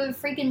it for the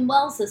freaking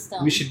well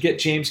system. We should get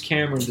James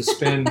Cameron to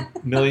spend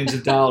millions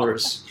of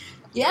dollars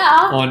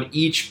on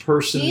each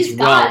person's well. He's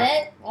got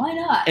it. Why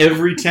not?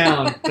 Every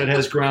town that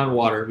has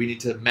groundwater, we need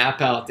to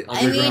map out the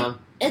underground. I mean,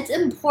 it's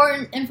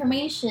important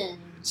information.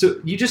 So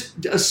you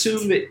just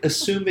assume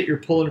that you're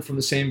pulling from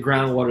the same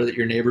groundwater that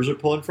your neighbors are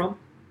pulling from.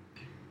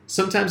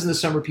 Sometimes in the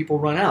summer, people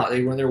run out.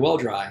 They run their well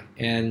dry,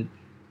 and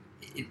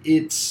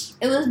it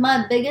was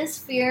my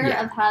biggest fear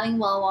of having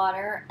well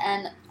water,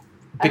 and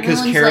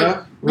because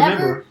Kara,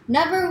 remember,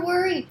 never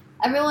worry.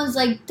 Everyone's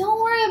like,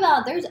 don't worry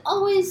about it. There's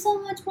always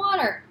so much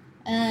water,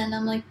 and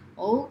I'm like,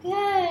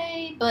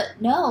 okay, but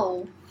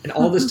no. And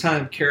all this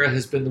time, Kara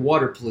has been the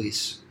water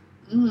police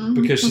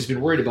because she's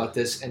been worried about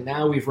this, and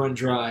now we've run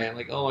dry. I'm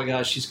like, oh my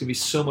gosh, she's gonna be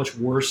so much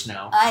worse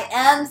now. I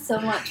am so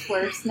much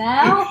worse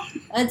now.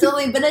 It's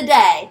only been a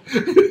day.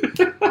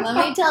 Let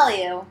me tell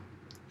you.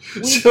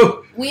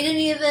 We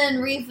didn't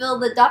even refill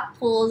the duck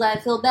pools. I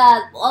feel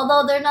bad.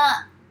 Although they're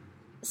not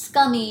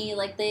scummy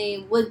like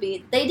they would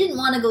be. They didn't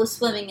want to go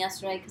swimming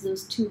yesterday because it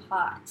was too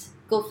hot.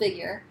 Go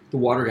figure. The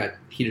water got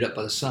heated up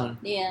by the sun.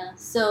 Yeah,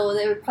 so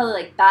they were probably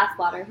like bath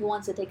water. Who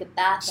wants to take a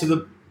bath?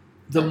 So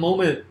the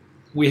moment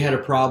we had a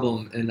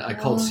problem and I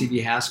called C.B.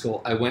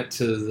 Haskell, I went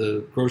to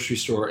the grocery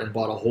store and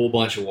bought a whole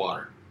bunch of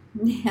water.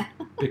 Yeah.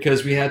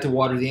 Because we had to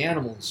water the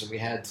animals and we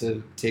had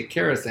to take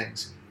care of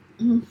things.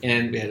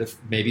 And we had to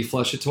maybe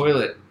flush a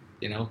toilet,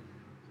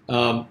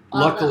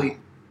 luckily,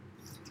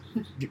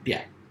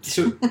 yeah.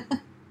 So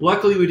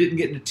luckily we didn't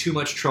get into too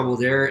much trouble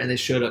there, and they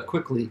showed up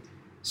quickly.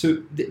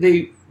 So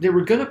they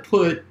were going to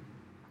put,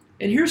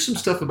 and here's some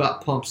stuff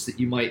about pumps that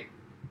you might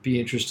be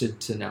interested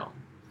to know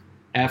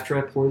after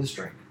I pour this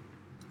drink.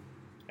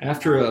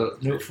 After a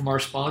note from our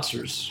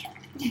sponsors,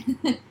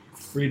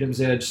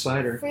 Freedom's Edge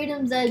Cider.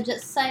 Freedom's Edge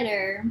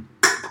Cider,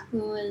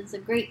 who is a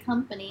great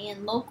company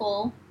and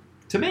local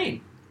to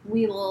Maine.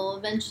 We will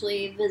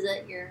eventually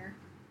visit your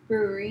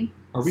brewery.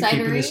 Are we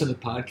keeping this in the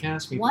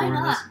podcast? Why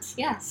not?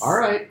 Yes. All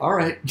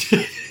right.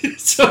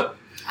 So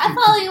I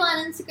follow you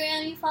on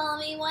Instagram. You follow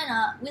me. Why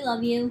not? We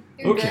love you.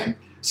 You're good.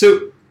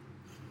 So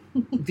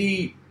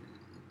the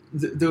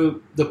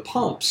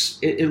pumps,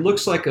 it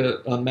looks like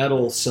a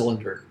metal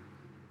cylinder,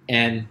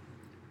 and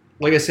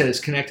like I said, it's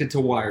connected to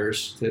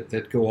wires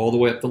that go all the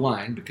way up the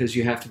line because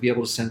you have to be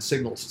able to send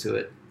signals to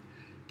it.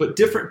 But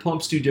different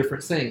pumps do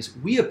different things.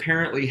 We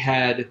apparently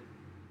had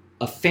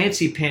a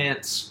fancy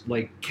pants,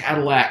 like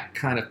Cadillac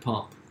kind of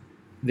pump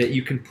that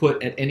you can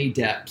put at any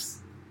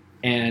depth.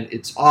 And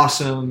it's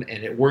awesome,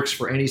 and it works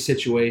for any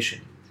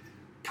situation.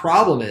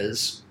 Problem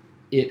is,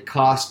 it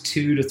costs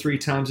 2 to 3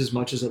 times as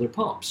much as other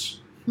pumps.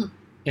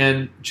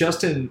 And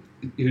Justin,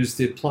 who's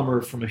the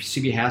plumber from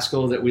C.B.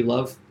 Haskell that we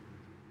love,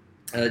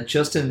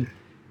 Justin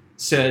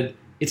said,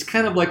 it's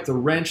kind of like the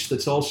wrench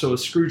that's also a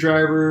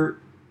screwdriver,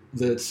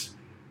 that's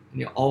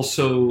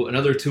also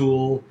another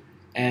tool,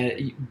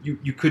 and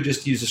you could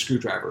just use a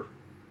screwdriver.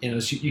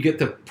 So you get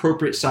the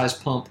appropriate size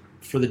pump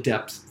for the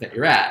depth that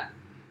you're at.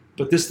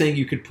 But this thing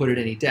you could put at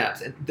any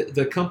depth. And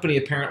the company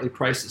apparently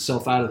priced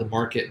itself out of the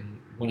market and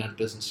went out of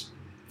business.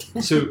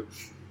 So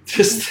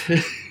just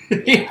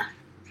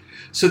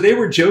so they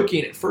were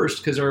joking at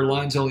first because our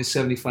line's only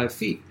 75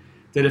 feet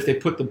that if they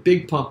put the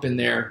big pump in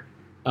there,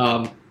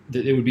 that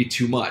it would be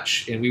too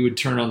much, and we would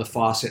turn on the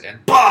faucet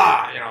and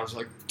bah, it was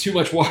like too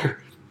much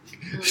water.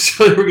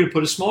 So they were going to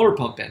put a smaller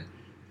pump in.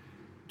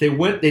 They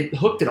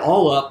hooked it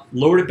all up,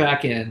 lowered it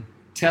back in,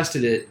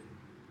 tested it.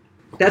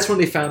 That's when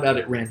they found out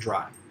it ran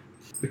dry.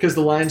 Because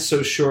the line's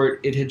so short,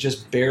 it had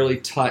just barely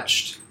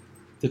touched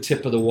the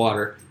tip of the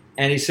water.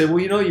 And he said,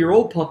 well, your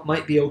old pump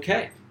might be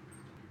okay.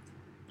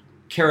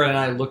 Kara and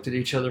I looked at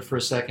each other for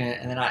a second,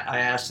 and then I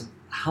asked him,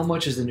 how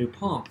much is the new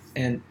pump?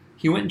 And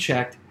he went and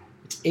checked.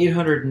 It's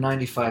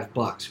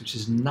 $895, which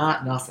is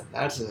not nothing.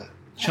 That's a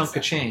chunk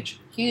of change.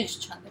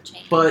 Huge chunk of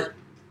change. But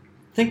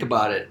think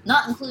about it.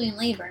 Not including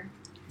labor.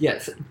 Yeah,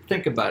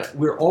 think about it.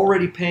 We're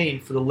already paying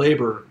for the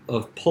labor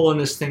of pulling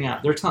this thing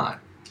out. Their time,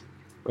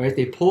 right?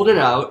 They pulled it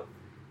out,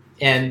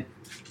 and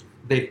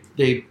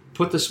they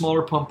put the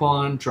smaller pump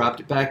on,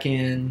 dropped it back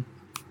in,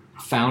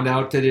 found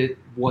out that it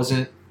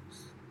wasn't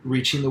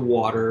reaching the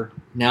water.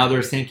 Now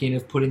they're thinking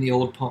of putting the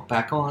old pump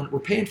back on. We're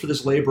paying for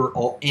this labor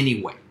all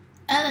anyway.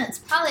 And it's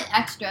probably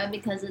extra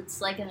because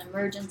it's like an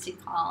emergency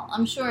call.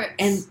 I'm sure it's...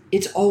 And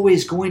it's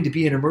always going to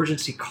be an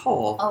emergency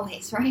call.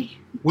 Always, right?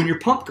 When your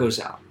pump goes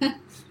out.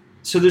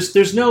 So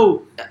there's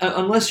no...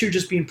 unless you're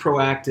just being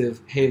proactive,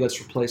 hey, let's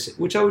replace it,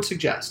 which I would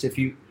suggest. If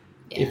you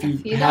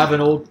have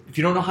an old... If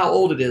you don't know how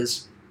old it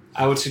is,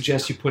 I would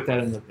suggest you put that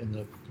in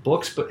the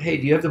books. But hey,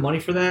 do you have the money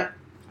for that?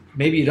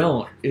 Maybe you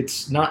don't.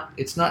 It's not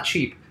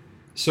cheap.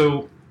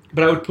 So,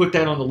 but I would put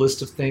that on the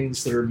list of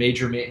things that are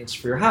major maintenance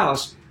for your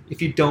house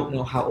if you don't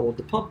know how old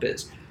the pump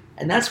is.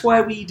 And that's why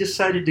we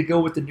decided to go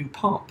with the new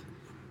pump,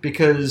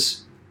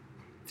 because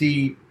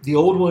the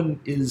old one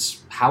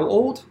is how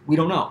old? We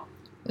don't know.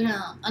 We don't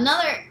know.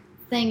 Another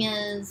thing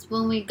is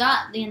when we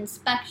got the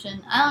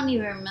inspection, I don't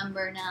even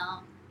remember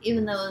now,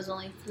 even though it was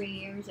only 3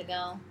 years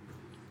ago.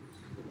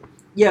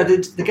 Yeah,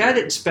 the guy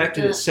that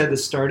inspected it said the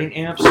starting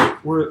amps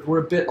were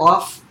a bit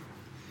off.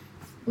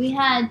 We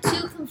had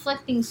 2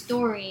 conflicting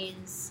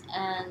stories,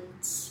 and...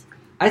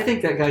 I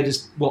think that guy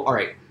all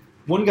right.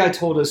 One guy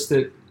told us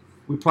that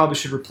we probably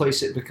should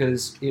replace it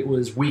because it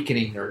was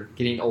weakening or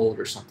getting old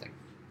or something.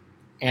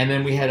 And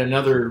then we had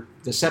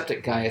the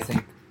septic guy, I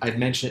think, I'd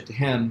mentioned it to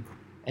him,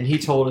 and he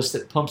told us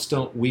that pumps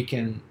don't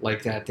weaken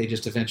like that. They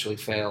just eventually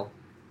fail.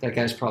 That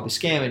guy's probably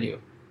scamming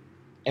you.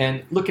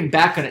 And looking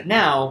back on it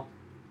now,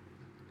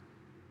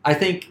 I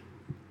think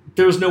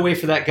there was no way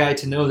for that guy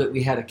to know that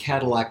we had a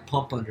Cadillac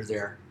pump under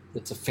there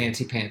that's a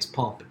fancy pants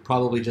pump. It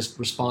probably just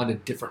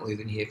responded differently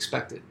than he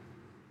expected.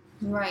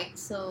 Right,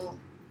 So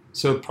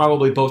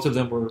probably both of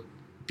them were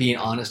being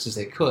honest as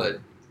they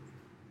could.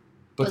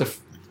 But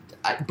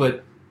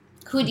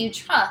could you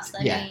trust?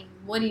 I Yeah. mean,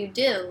 what do you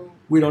do?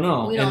 We don't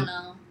know. We don't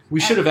know. We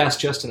should have asked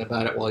Justin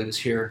about it while he was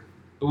here,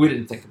 but we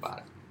didn't think about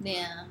it.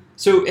 Yeah.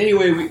 So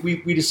anyway,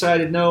 we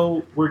decided,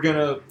 no, we're going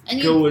to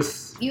go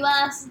with... You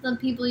ask the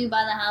people you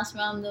buy the house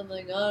from, they're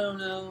like, I don't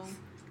know.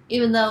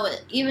 Even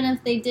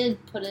if they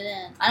did put it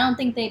in. I don't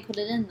think they put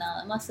it in,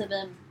 though. It must have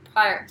been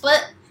prior.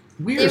 But...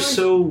 We are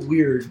so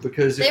weird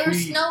because they were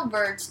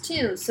snowbirds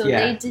too, so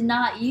they did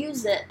not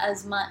use it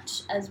as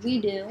much as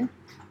we do.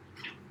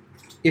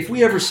 If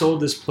we ever sold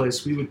this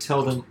place, we would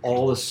tell them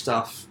all the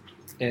stuff,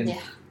 and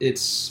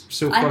it's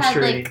so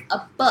frustrating. I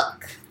had a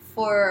book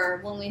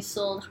for when we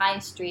sold High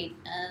Street,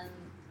 and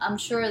I'm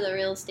sure the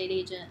real estate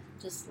agent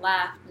just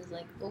laughed and was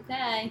like,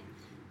 okay.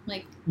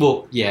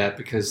 Well, yeah,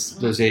 because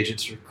those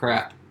agents are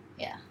crap.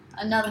 Yeah,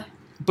 another.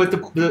 But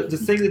the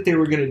thing that they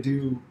were going to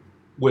do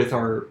with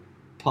our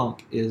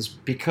pump is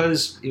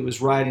because it was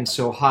riding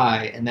so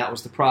high, and that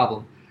was the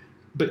problem.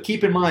 But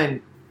keep in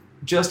mind,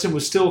 Justin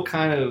was still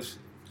kind of...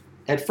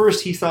 At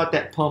first, he thought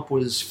that pump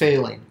was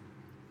failing,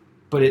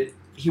 but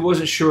he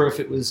wasn't sure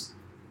if it was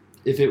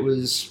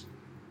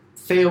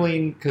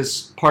failing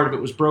because part of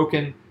it was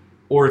broken,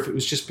 or if it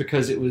was just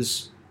because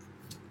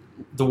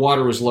the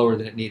water was lower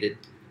than it needed.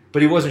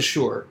 But he wasn't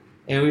sure,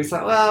 and we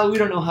thought, well, we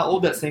don't know how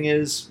old that thing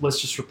is. Let's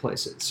just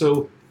replace it.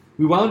 So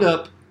we wound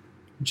up.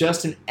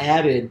 Justin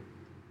added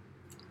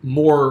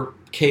more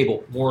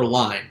cable, more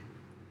line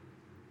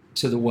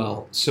to the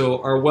well. So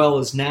our well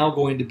is now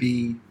going to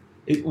be,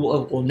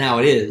 now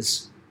it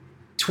is,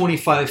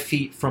 25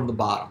 feet from the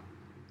bottom.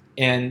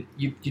 And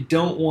you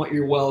don't want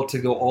your well to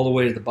go all the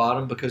way to the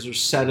bottom because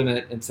there's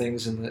sediment and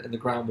things in the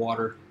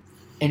groundwater.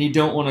 And you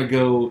don't want to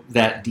go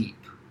that deep.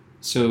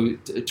 So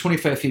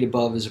 25 feet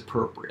above is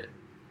appropriate.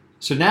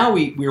 So now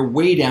we're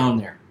way down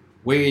there,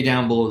 way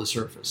down below the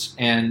surface.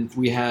 And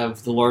we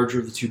have the larger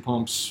of the 2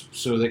 pumps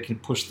so that can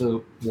push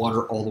the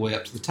water all the way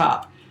up to the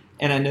top.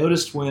 And I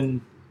noticed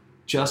when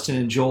Justin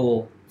and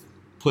Joel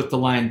put the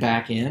line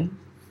back in,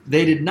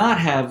 they did not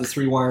have the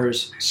 3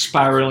 wires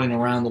spiraling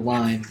around the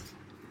line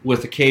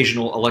with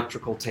occasional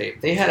electrical tape.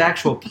 They had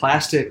actual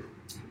plastic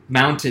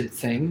mounted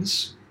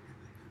things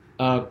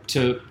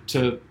because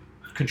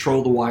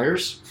control the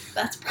wires.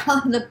 That's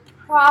probably the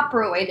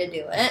proper way to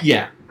do it.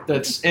 Yeah,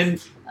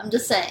 and I'm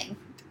just saying.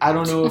 I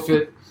don't know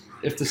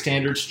if the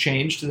standards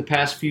changed in the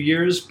past few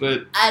years,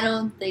 but I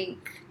don't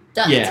think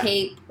duct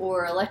tape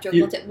or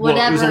electrical tape, well,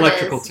 whatever it was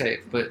electrical it is.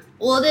 tape, but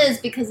Well, it is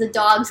because the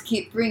dogs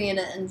keep bringing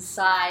it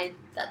inside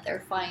that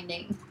they're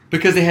finding.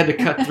 because they had to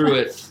cut through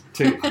it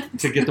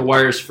to get the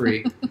wires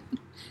free.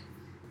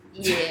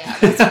 Yeah,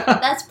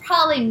 that's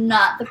probably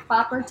not the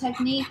proper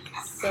technique.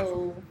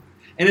 So,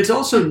 and it's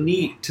also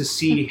neat to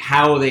see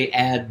how they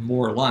add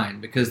more line,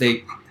 because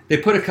they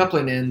put a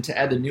coupling in to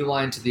add the new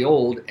line to the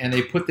old, and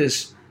they put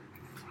this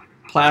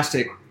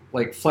plastic,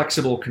 like,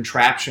 flexible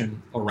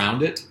contraption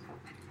around it,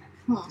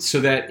 so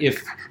that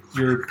if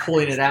you're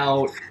pulling it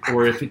out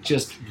or if it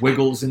just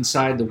wiggles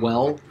inside the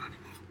well,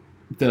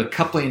 the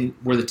coupling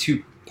where the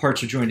two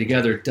parts are joined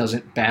together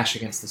doesn't bash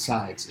against the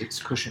sides.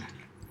 It's cushioned.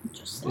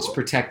 It's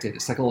protected.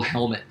 It's like a little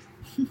helmet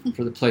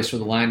for the place where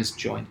the line is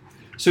joined.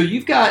 So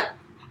you've got,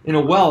 in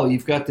a well,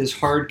 you've got this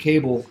hard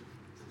cable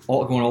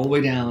going all the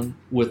way down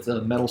with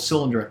a metal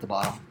cylinder at the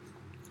bottom.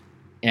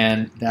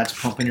 And that's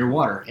pumping your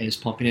water. And it's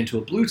pumping into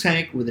a blue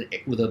tank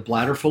with a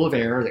bladder full of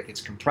air that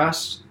gets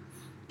compressed.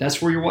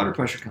 That's where your water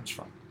pressure comes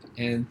from.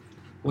 And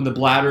when the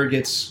bladder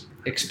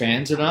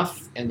expands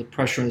enough and the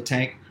pressure in the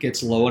tank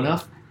gets low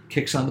enough,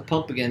 kicks on the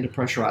pump again to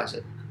pressurize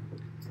it.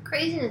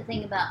 Crazy to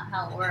think about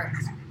how it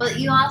works. But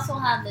you also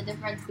have the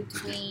difference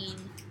between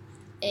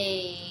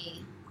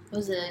a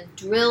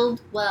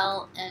drilled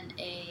well and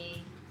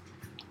a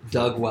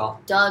dug well.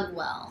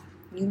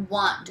 You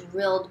want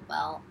drilled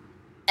well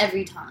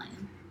every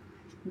time.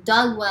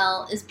 Dug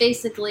well is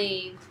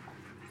basically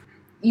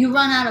you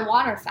run out of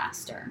water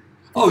faster.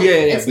 Oh, yeah.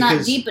 It's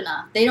not deep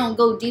enough. They don't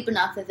go deep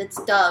enough if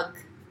it's dug.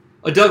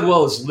 A dug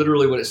well is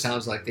literally what it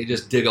sounds like. They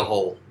just dig a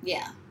hole.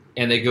 Yeah.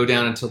 And they go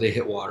down until they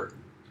hit water.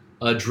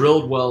 A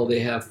drilled well, they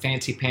have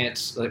fancy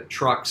pants, like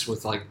trucks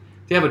with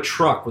they have a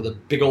truck with a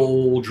big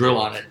old drill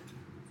on it.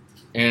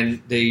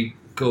 And they'll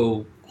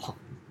go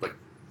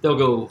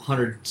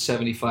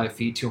 175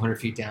 feet, 200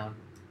 feet down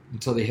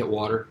until they hit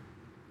water.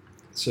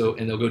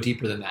 And they'll go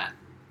deeper than that.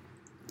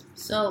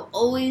 So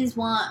always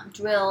want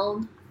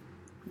drilled,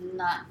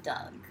 not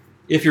dug.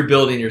 If you're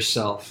building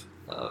yourself.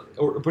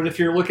 But if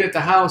you're looking at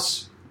the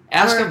house,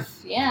 ask them.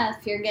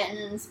 If you're getting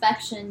an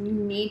inspection, you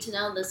need to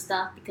know this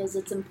stuff because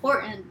it's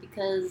important,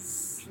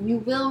 because you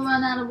will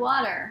run out of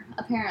water,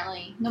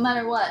 apparently, no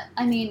matter what.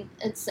 I mean,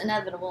 it's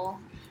inevitable.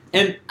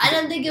 And I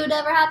didn't think it would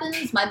ever happen.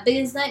 It's my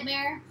biggest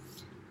nightmare,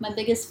 my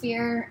biggest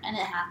fear, and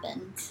it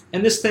happened.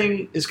 And this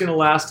thing is going to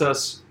last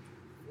us.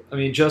 I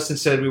mean, Justin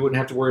said we wouldn't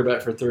have to worry about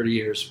it for 30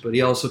 years, but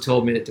he also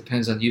told me it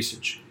depends on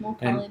usage. We'll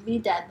probably be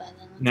dead by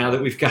then. Now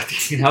that we've got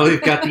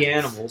the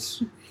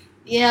animals.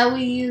 Yeah,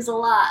 we use a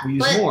lot. We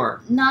use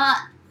more. You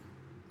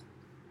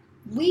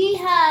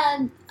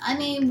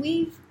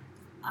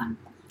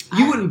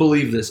wouldn't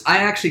believe this. I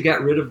actually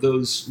got rid of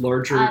those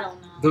larger,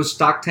 those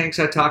stock tanks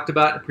I talked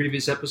about in a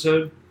previous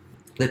episode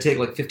that take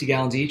like 50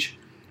 gallons each,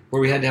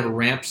 where we had to have a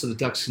ramp so the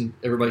ducks and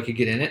everybody could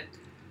get in it.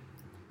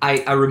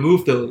 I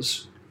removed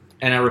those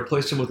and I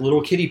replaced them with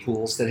little kiddie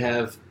pools that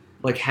have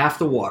like half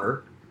the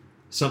water,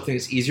 something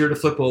that's easier to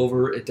flip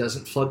over. It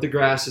doesn't flood the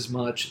grass as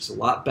much. It's a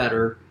lot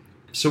better.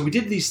 So we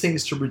did these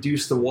things to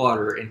reduce the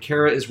water, and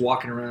Kara is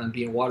walking around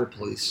being water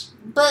police.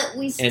 But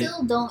we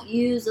still don't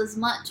use as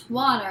much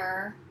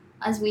water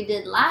as we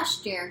did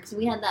last year, because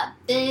we had that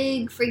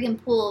big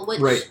friggin' pool, which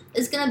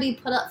is going to be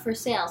put up for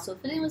sale. So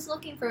if anyone's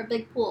looking for a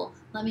big pool,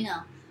 let me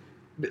know.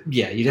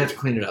 Yeah, you'd have to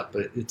clean it up,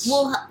 but it's...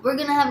 We're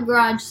going to have a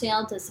garage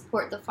sale to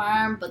support the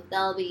farm, but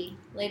that'll be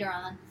later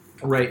on.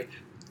 Right.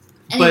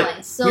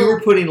 Anyway, but we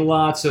were putting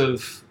lots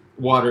of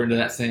water into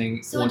that thing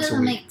once a week. So it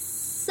doesn't make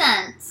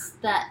sense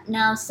that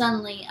now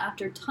suddenly,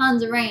 after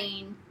tons of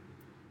rain,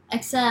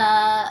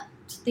 except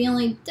the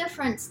only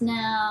difference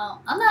now,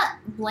 I'm not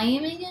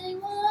blaming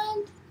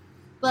anyone,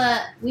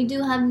 but we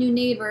do have new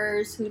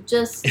neighbors who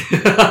just...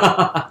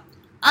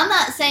 I'm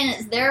not saying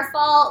it's their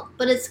fault,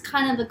 but it's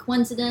kind of a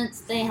coincidence.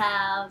 They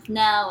have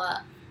now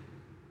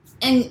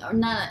what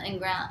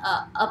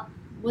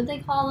do they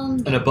call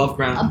them? An above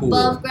ground pool.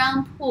 Above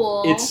ground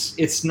pool.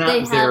 It's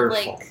not their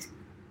fault.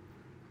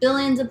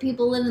 Billions of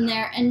people living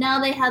there, and now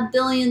they have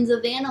billions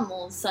of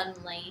animals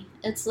suddenly.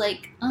 It's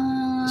like,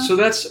 So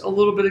that's a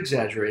little bit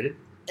exaggerated.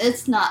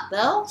 It's not,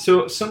 though.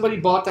 So somebody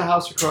bought the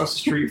house across the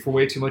street for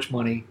way too much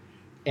money,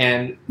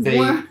 and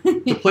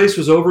the place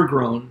was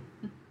overgrown,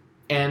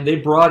 and they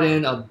brought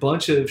in a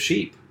bunch of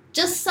sheep.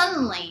 Just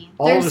suddenly.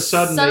 All of a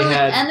sudden they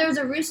had... And there's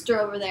a rooster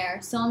over there,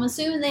 so I'm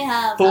assuming they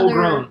have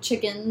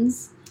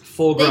chickens.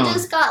 Full grown. They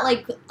just got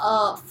like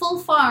a full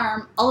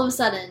farm all of a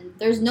sudden.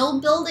 There's no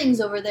buildings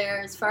over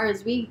there as far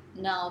as we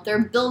know.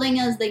 They're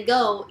building as they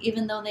go,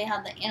 even though they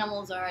have the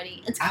animals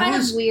already. It's kind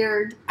of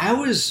weird. I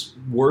was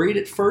worried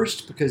at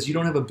first because you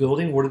don't have a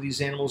building. What are these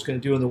animals going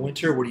to do in the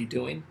winter? What are you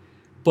doing?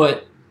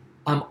 But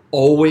I'm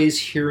always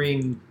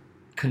hearing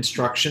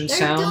construction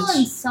sounds. They're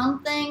doing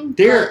something.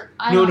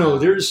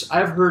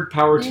 I've heard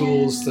power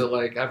tools that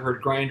I've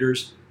heard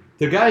grinders.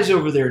 The guys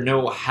over there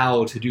know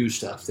how to do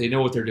stuff. They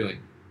know what they're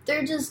doing.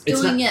 They're just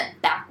It's doing it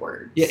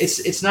backwards. Yeah,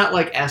 it's not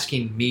like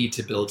asking me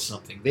to build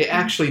something. They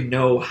actually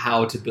know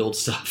how to build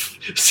stuff.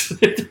 So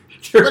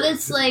But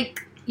it's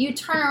like you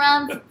turn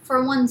around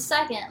for 1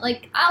 second.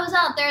 Like I was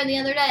out there the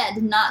other day, I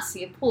did not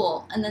see a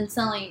pool, and then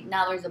suddenly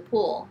now there's a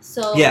pool.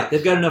 So yeah,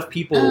 they've got enough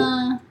people.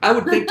 I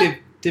would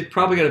think they've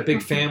probably got a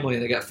big family,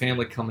 and they got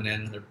family coming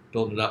in, and they're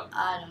building it up.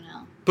 I don't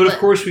know. But of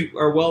course,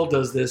 our well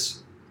does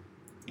this,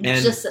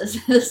 and just as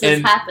this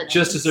is happening,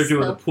 just as they're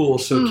doing the pool.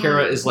 So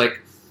Kara is like,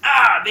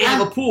 they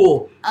have a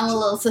pool. I'm a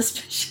little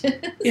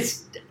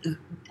suspicious.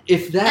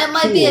 If that it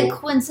might be a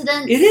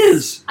coincidence. It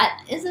is.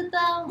 Is it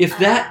though? If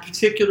that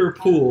particular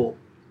pool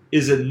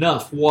is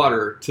enough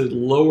water to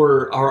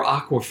lower our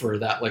aquifer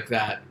like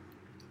that,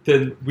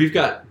 then we've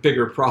got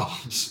bigger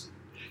problems.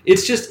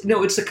 It's just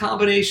it's a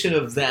combination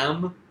of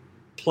them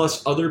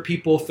plus other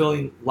people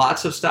filling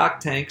lots of stock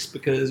tanks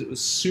because it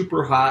was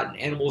super hot and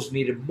animals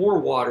needed more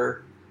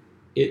water.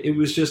 It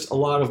was just a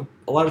lot of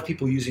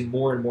people using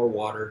more and more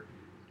water,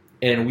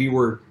 and we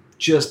were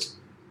just.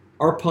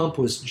 Our pump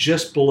was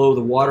just below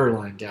the water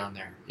line down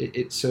there.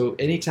 So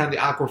anytime the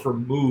aquifer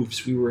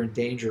moves, we were in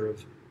danger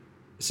of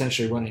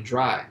essentially running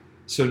dry.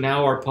 So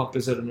now our pump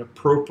is at an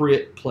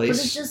appropriate place.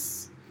 But it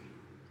just...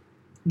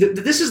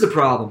 This is the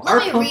problem.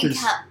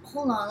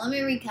 Hold on, let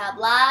me recap.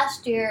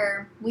 Last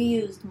year, we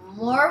used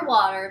more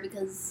water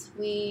because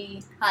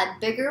we had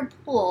bigger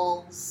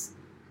pools,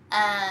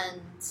 and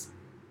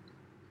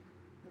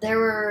there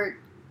were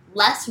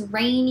less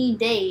rainy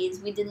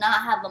days. We did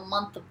not have a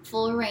month of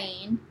full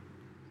rain.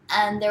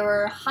 And there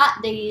were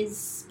hot days,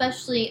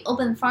 especially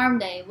Open Farm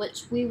Day,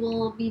 which we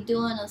will be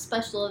doing a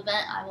special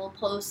event. I will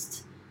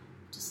post,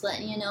 just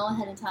letting you know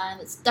ahead of time.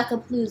 It's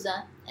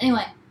Duckapalooza.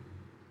 Anyway,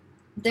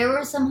 there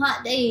were some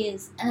hot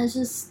days, and it's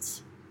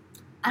just,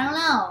 I don't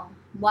know.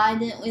 Why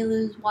didn't we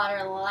lose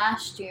water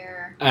last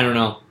year? I don't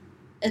know.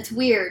 It's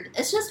weird.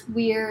 It's just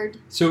weird.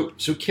 So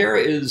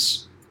Kara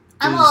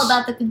I'm all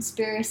about the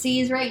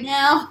conspiracies right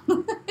now.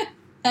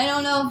 I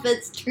don't know if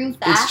it's true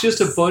facts. It's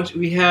just a bunch.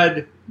 We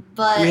had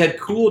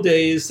cool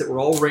days that were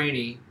all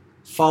rainy,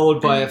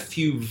 followed by a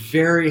few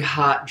very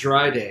hot,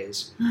 dry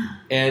days.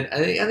 And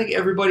I think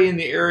everybody in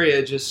the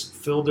area just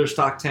filled their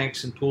stock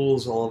tanks and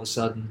pools all of a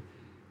sudden.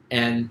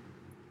 And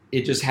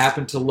it just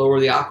happened to lower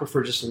the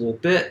aquifer just a little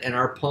bit, and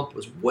our pump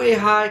was way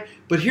high.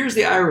 But here's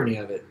the irony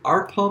of it.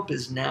 Our pump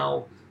is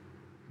now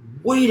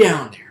way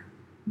down there.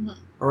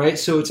 Mm-hmm. All right?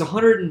 So it's a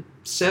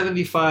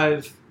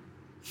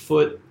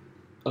 175-foot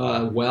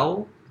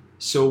well.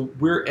 So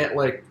we're at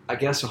I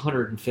guess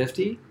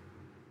 150.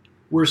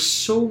 We're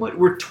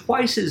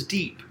twice as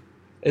deep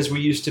as we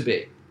used to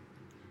be.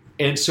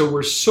 And so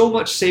we're so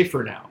much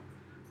safer now.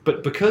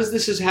 But because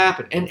this has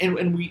happened,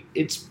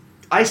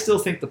 I still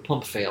think the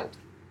pump failed.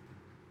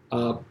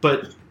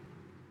 But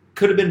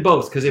could have been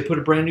both because they put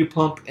a brand new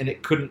pump and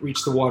it couldn't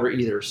reach the water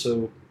either.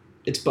 So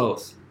it's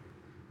both.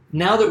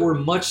 Now that we're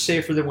much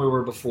safer than we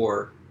were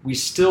before, we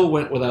still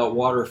went without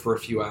water for a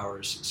few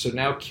hours. So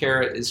now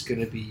Kara is going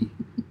to be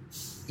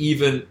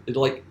even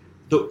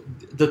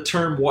the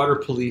term water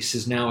police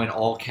is now in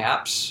all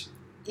caps.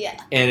 Yeah.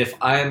 And if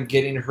I'm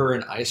getting her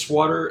in ice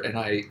water and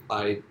I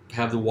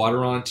have the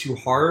water on too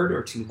hard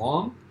or too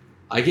long,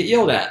 I get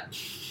yelled at.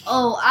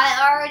 Oh,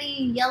 I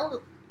already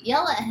yell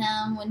at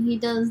him when he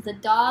does the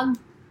dog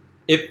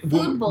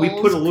food bowls. We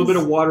put a little bit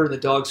of water in the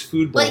dog's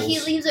food bowls. But he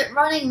leaves it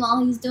running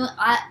while he's doing.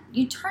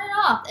 You turn it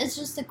off. It's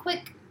just a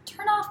quick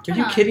turn off. Turn Are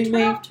you on, kidding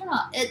me? Turn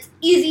off. It's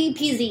easy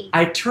peasy.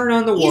 I turn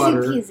on the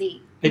water.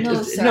 Easy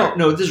peasy. Sir.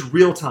 No, this is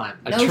real time.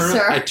 I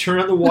turn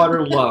on the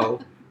water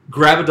low,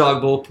 grab a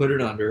dog bowl, put it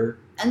under,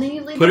 and then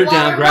you leave put the it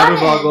down, water grab running.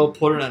 a dog bowl,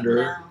 put it under,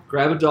 No.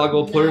 grab a dog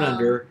bowl, put it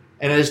under,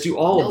 and I just do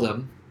all of Nope.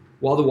 them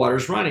while the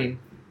water's running.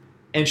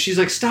 And she's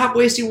like, "Stop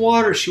wasting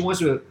water." She wants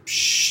to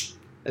shh,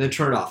 and then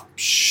turn it off.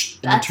 Shh,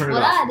 and That's then turn it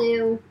what off. I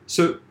do.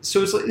 So it's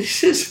like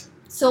this is.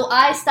 So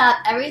I stop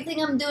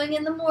everything I'm doing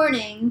in the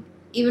morning,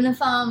 even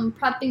if I'm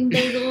prepping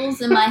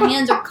bagels and my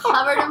hands are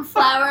covered in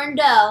flour and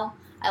dough.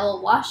 I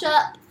will wash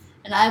up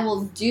and I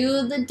will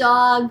do the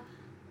dog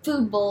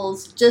food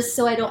bowls just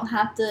so I don't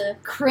have to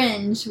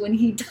cringe when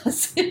he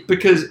does it.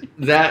 Because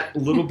that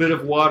little bit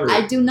of water,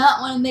 I do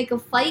not want to make a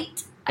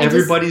fight.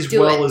 everybody's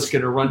well is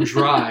going to run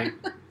dry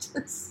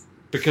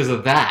because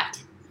of that.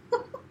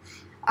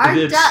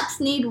 Our ducks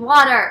need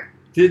water.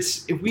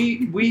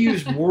 We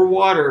use more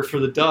water for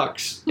the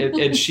ducks,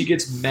 and she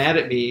gets mad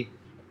at me.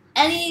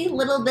 Any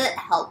little bit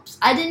helps.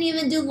 I didn't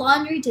even do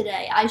laundry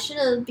today. I should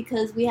have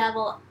because we have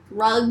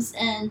rugs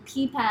and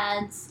pee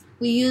pads.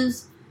 We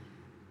use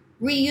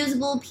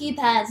reusable pee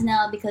pads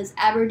now because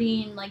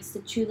Aberdeen likes to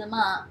chew them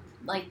up,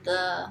 like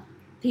the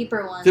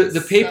paper ones.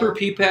 The paper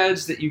pee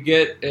pads that you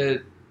get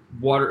at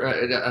I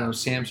don't know,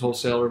 Sam's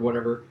Wholesale or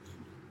whatever.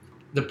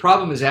 The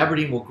problem is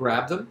Aberdeen will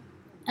grab them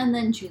and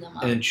then chew them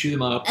up.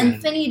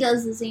 And Finny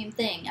does the same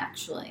thing,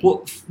 actually.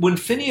 Well, when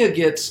Finnia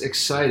gets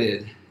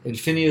excited, and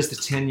Finny is the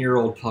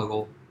 10-year-old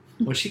puggle,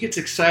 when she gets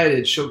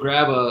excited, she'll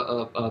grab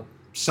a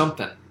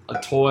something,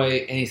 a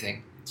toy,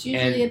 anything. It's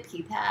usually a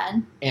pee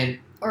pad. And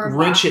or a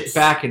wrench box. it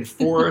back and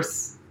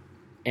forth.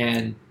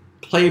 And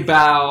play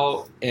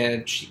bow,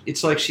 and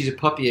it's like she's a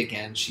puppy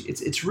again.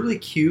 It's really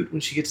cute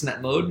when she gets in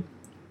that mode,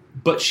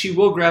 but she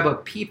will grab a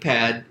pee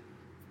pad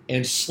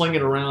and sling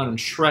it around and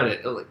shred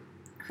it. Like,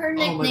 Her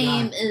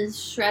nickname is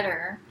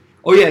Shredder.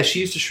 oh yeah, she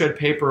used to shred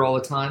paper all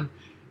the time.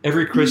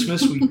 Every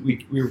Christmas,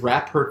 we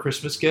wrap her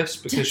Christmas gifts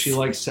because she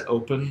likes to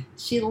open.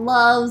 She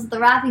loves the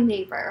wrapping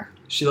paper.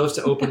 She loves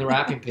to open the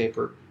wrapping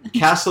paper.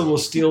 Castle will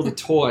steal the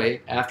toy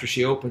after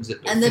she opens it.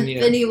 And then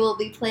Finny will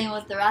be playing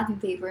with the wrapping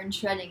paper and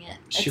shredding it.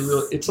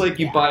 It's like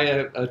you buy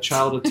a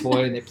child a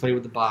toy and they play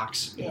with the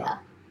box. Yeah,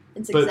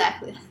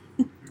 exactly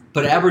that.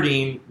 But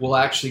Aberdeen will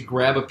actually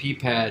grab a pee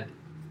pad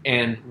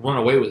and run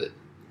away with it.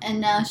 And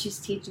now she's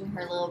teaching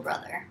her little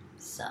brother.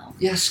 So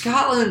yeah,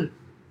 Scotland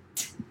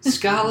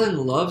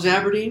loves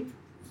Aberdeen.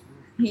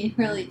 He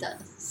really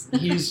does.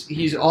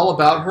 He's all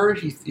about her.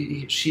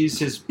 She's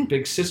his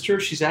big sister.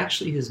 She's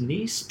actually his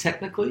niece,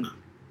 technically.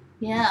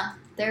 Yeah,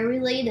 they're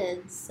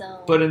related.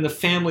 So. But in the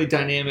family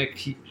dynamic,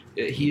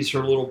 he's her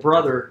little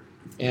brother,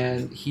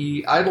 and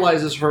he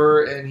idolizes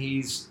her, and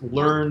he's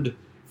learned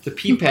the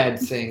pee pad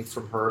thing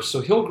from her.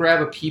 So he'll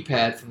grab a pee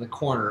pad from the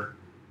corner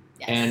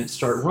and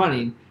start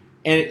running.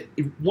 And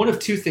one of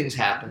two things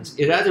happens.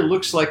 It either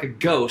looks like a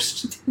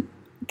ghost.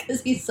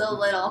 Because he's so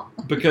little.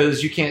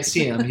 Because you can't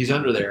see him. He's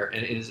under there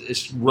and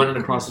it's running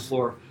across the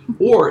floor.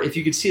 Or if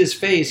you could see his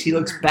face, he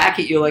looks back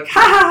at you like, ha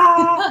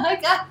ha ha!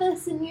 I got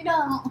this and you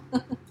don't.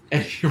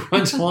 And he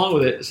runs along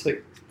with it. It's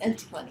like,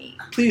 it's funny.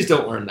 Please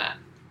don't learn that.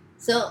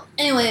 So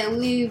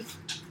anyway,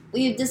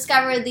 we've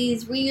discovered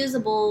these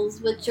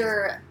reusables, which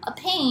are a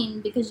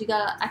pain because you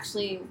gotta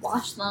actually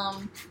wash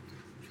them.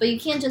 But you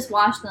can't just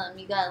wash them.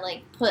 You gotta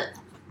like put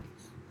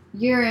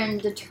urine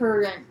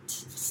detergent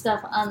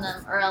stuff on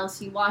them, or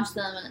else you wash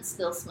them and it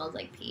still smells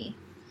like pee.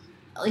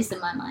 At least in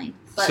my mind.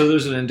 But so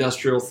there's an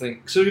industrial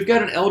thing. So you've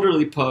got an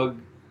elderly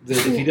pug that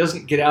if he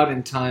doesn't get out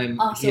in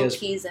time, also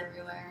pees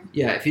everywhere.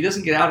 Yeah, if he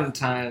doesn't get out in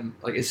time,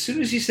 like as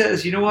soon as he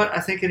says, you know what, I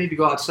think I need to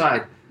go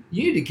outside,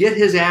 you need to get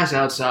his ass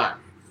outside.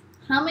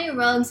 How many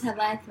rugs have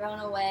I thrown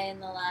away in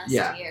the last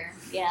year?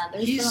 Yeah,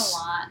 there's been a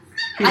lot.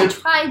 I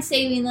tried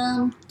saving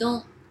them.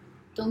 Don't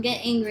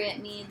get angry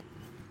at me.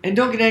 And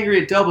don't get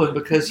angry at Dublin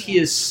because he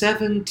is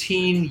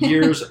 17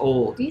 years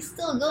old. He's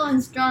still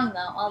going strong,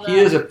 though. Although he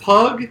is a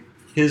pug.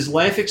 His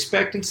life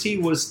expectancy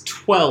was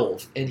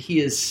 12, and he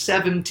is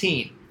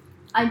 17.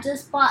 I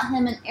just bought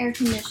him an air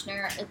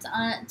conditioner. It's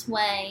on its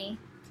way.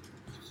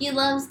 He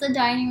loves the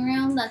dining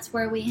room. That's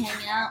where we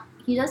hang out.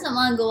 He doesn't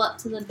want to go up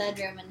to the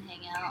bedroom and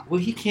hang out.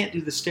 Well, he can't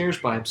do the stairs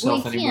by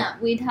himself anymore. We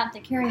can't. We'd have to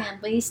carry him,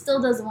 but he still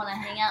doesn't want to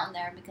hang out in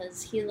there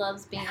because he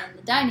loves being in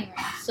the dining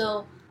room.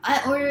 So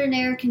I ordered an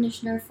air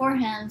conditioner for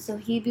him so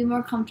he'd be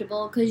more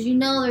comfortable because you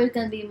know there's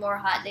going to be more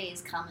hot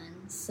days coming.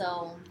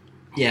 So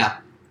yeah.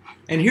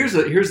 And here's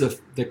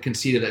the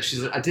conceit of that. She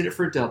said, I did it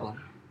for Dublin.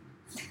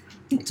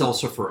 It's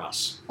also for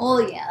us. Oh,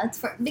 yeah.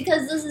 It's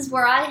because this is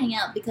where I hang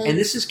out. And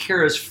this is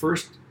Kara's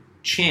first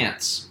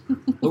chance,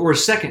 or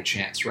second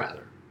chance,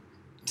 rather,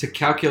 to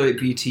calculate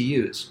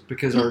BTUs.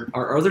 Because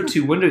our other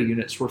two window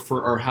units were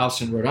for our house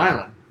in Rhode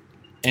Island.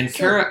 And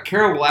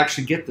Kara will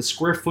actually get the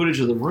square footage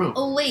of the room.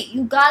 Oh, wait.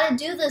 You got to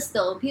do this,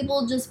 though.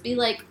 People just be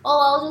like,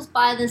 oh, I'll just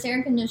buy this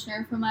air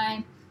conditioner for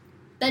my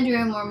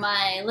bedroom or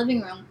my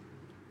living room.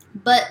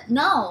 But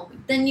no.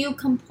 Then you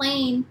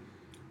complain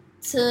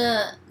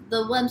to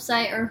the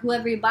website or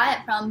whoever you buy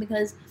it from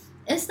because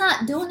it's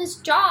not doing its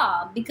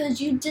job because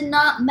you did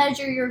not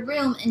measure your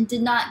room and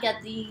did not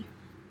get the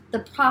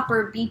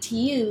proper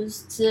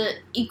BTUs to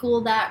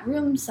equal that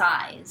room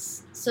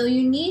size. So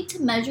you need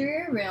to measure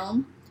your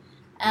room,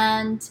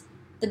 and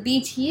the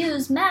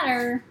BTUs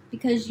matter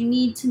because you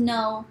need to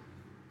know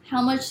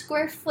how much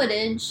square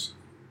footage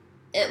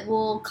it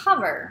will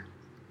cover,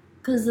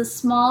 because the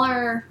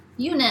smaller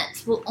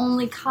units will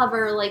only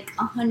cover like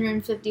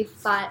 150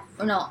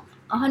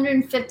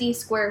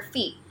 square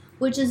feet,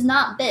 which is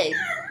not big.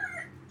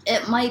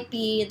 It might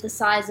be the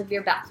size of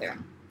your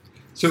bathroom.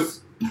 So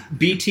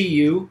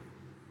BTU,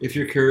 if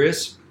you're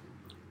curious,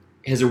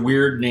 has a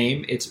weird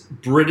name. It's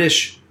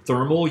British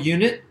Thermal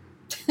Unit,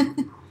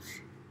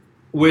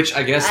 which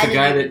I guess the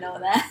guy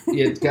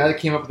that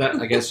came up with that,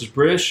 I guess, was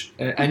British.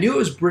 I knew it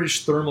was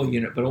British Thermal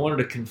Unit, but I wanted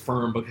to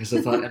confirm because I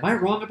thought, am I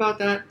wrong about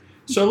that?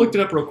 So I looked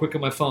it up real quick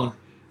on my phone.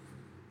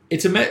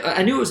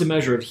 I knew it was a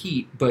measure of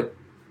heat, but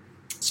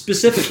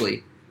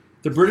specifically,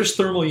 the British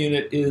Thermal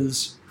Unit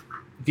is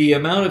the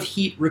amount of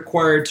heat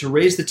required to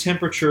raise the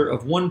temperature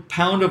of 1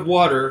 pound of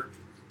water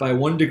by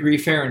 1 degree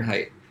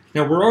Fahrenheit.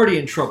 Now, we're already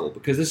in trouble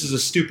because this is a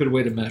stupid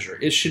way to measure.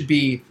 It should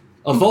be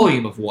a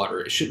volume of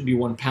water. It shouldn't be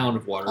 1 pound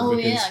of water. Oh,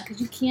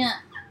 because you can't,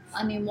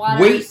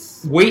 water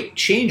weight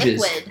changes.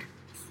 Liquid.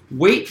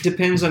 Weight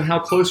depends on how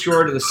close you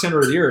are to the center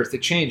of the earth.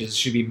 It changes. It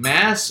should be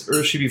mass or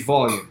it should be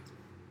volume.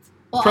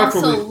 Well,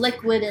 also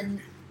liquid and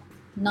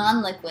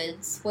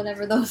non-liquids,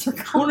 whatever those are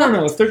called. Well,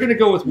 no. If they're going to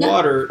go with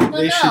water,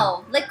 they should...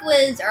 No.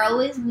 Liquids are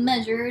always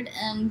measured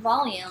in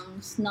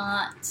volumes,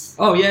 not...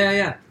 Oh,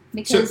 yeah.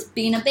 Because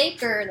being a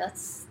baker,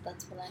 that's what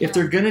I know. If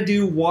they're going to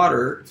do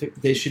water,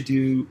 they should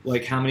do,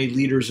 like, how many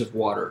liters of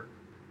water.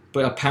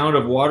 But a pound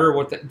of water,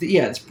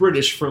 yeah, it's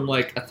British from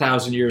like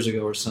 1,000 years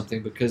ago or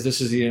something, because this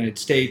is the United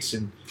States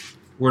and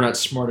we're not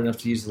smart enough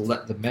to use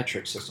the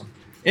metric system.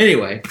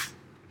 Anyway,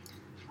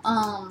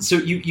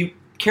 so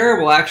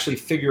Kara will actually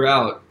figure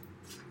out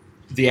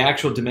the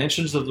actual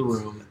dimensions of the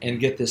room and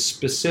get this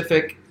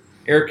specific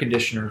air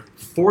conditioner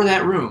for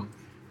that room.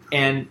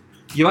 And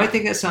you might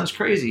think that sounds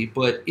crazy,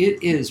 but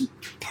it is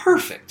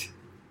perfect.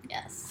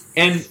 Yes.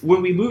 And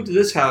when we moved to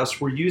this house,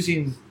 we're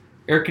using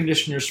air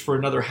conditioners for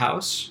another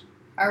house.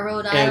 Our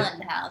Rhode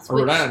Island house.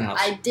 Rhode Island house.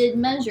 I did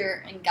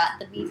measure and got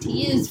the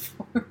BTUs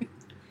for.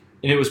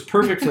 And it was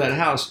perfect for that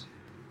house.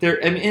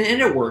 And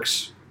it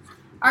works.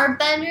 Our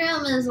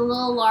bedroom is a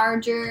little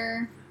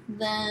larger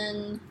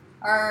than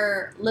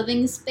our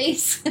living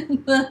space.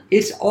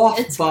 It's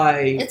off by...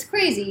 It's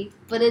crazy,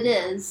 but it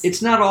is.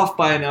 It's not off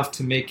by enough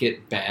to make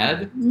it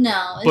bad.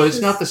 No. But it's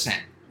not the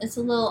same. It's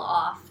a little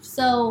off.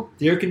 So...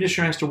 The air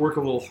conditioner has to work a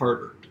little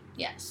harder.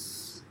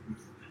 Yes.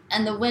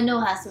 And the window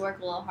has to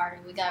work a little harder.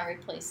 We gotta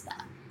replace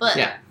that. But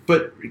yeah,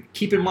 but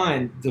keep in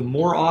mind, the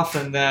more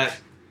often that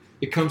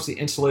it comes to the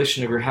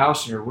insulation of your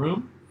house and your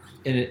room,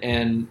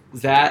 and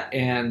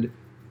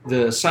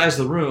the size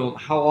of the room,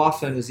 how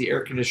often is the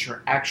air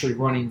conditioner actually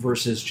running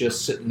versus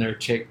just sitting there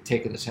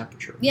taking the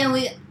temperature? Yeah,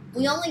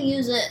 we only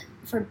use it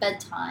for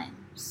bedtime,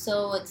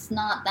 so it's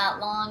not that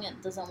long.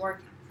 It doesn't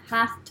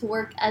have to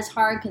work as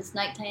hard because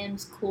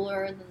nighttime's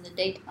cooler than the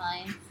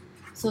daytime,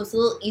 so it's a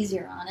little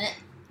easier on it.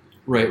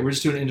 Right, we're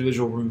just doing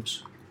individual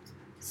rooms.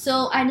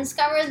 So I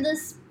discovered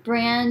this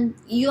brand.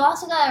 You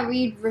also gotta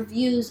read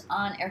reviews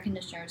on air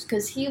conditioners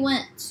because he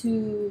went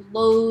to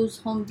Lowe's,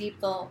 Home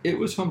Depot. It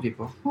was Home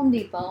Depot. Home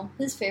Depot,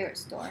 his favorite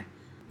store.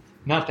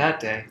 Not that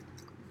day.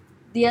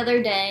 The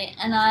other day,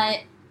 and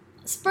I,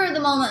 spur of the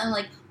moment, I'm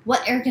like,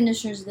 what air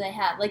conditioners do they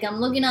have? Like, I'm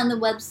looking on the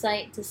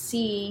website to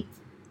see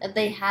if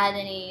they had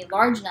any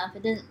large enough.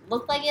 It didn't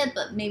look like it,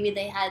 but maybe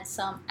they had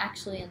some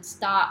actually in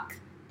stock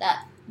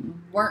that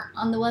weren't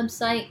on the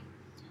website.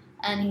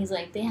 And he's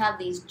like, they have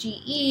these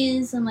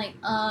GEs. I'm like,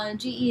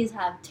 GEs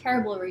have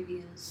terrible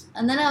reviews.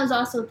 And then I was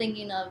also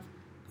thinking of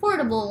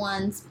portable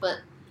ones, but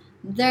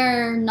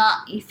they're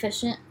not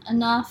efficient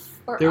enough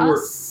for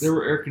us. There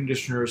were air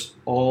conditioners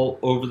all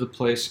over the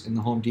place in the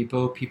Home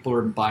Depot. People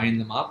are buying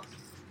them up.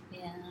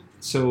 Yeah.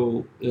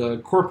 So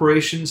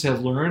corporations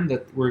have learned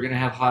that we're going to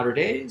have hotter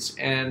days,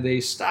 and they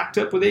stocked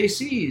up with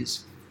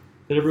ACs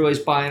that everybody's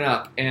buying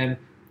up. And,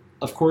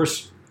 of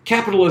course,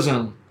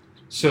 capitalism.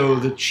 So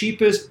the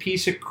cheapest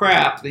piece of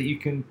crap that you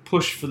can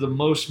push for the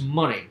most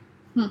money.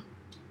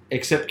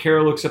 Except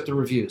Kara looks up the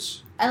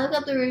reviews. I look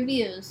up the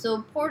reviews.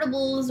 So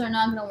portables are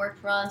not going to work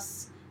for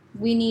us.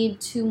 We need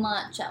too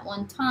much at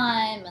one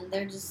time, and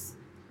it just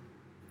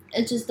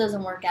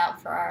doesn't work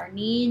out for our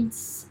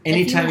needs.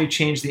 Anytime you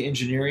change the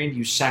engineering,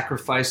 you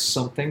sacrifice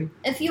something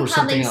if you for have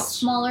something a else.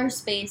 Smaller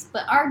space,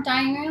 but our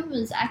dining room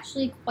is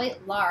actually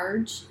quite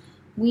large.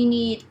 We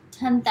need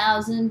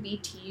 10,000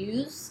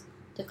 BTUs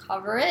to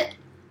cover it.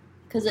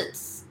 Because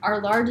it's our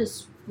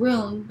largest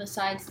room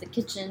besides the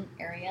kitchen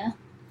area.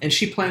 And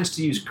she plans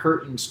to use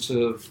curtains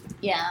to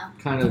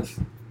kind of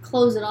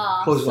close it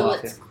off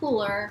it's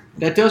cooler.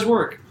 That does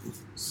work.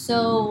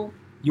 So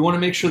you want to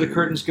make sure the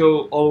curtains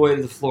go all the way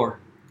to the floor.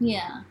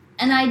 Yeah.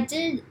 And I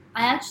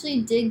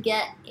actually did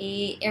get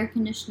an air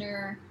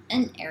conditioner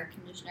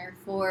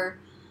for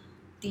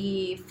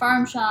the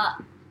farm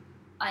shop,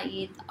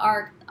 i.e. the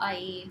ARC,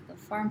 i.e. the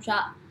farm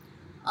shop.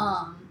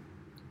 And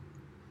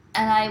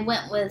I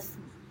went with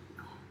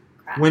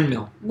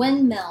Windmill.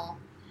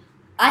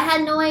 I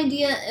had no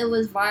idea it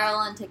was viral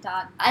on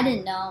TikTok. I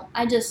didn't know.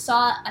 I just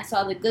saw it. I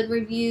saw the good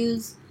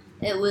reviews.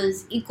 It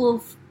was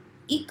eco-friendly.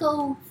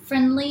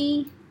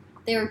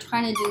 They were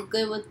trying to do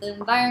good with the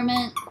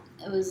environment.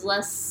 It was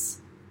less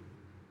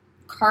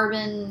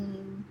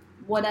carbon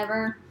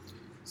whatever.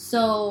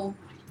 So,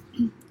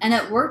 and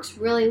it works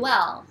really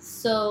well.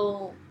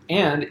 So.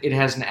 And it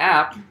has an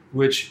app,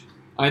 which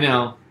I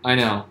know.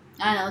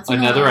 It's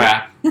another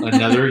app,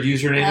 another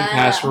username and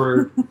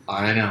password.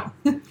 I know.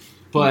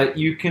 But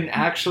you can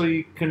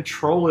actually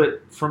control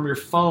it from your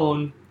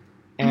phone,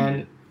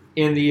 and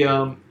in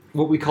the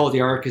what we call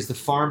the ARC is the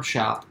farm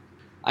shop.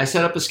 I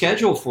set up a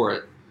schedule for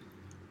it.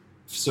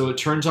 So it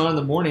turns on in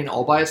the morning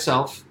all by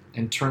itself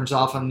and turns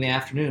off in the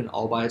afternoon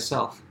all by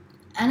itself.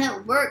 And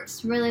it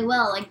works really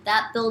well. Like,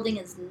 that building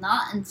is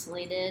not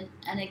insulated,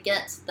 and it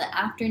gets the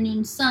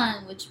afternoon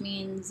sun, which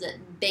means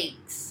it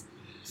bakes.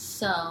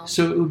 So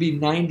it would be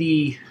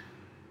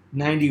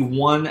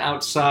 91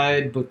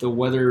 outside, but the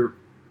weather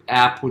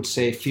app would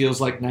say feels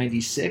like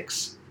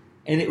 96.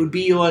 And it would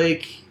be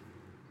like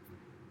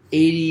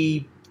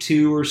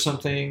 82 or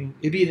something.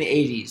 It'd be in the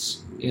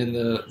 80s in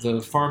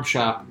the farm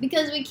shop.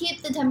 Because we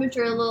keep the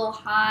temperature a little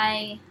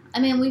high. I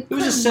mean, it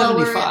was a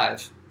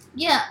 75.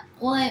 Yeah,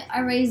 well,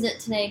 I raised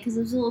it today because it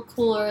was a little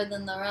cooler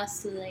than the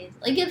rest of the days.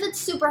 Like, if it's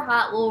super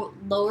hot, we'll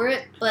lower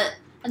it, but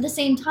at the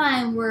same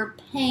time, we're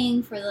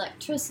paying for the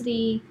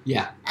electricity.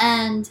 Yeah.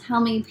 And how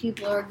many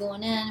people are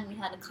going in? We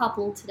had a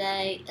couple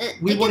today.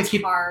 It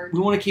gets hard. We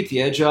want to keep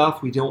the edge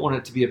off. We don't want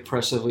it to be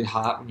oppressively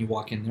hot when you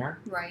walk in there.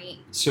 Right.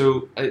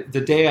 So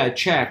the day I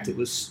checked, it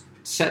was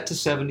set to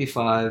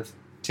 75.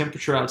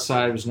 Temperature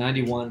outside was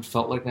 91,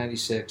 felt like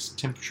 96.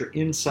 Temperature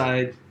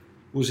inside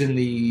was in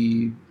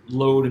the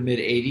low to mid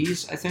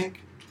 80s, I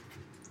think.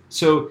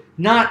 So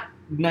not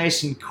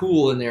nice and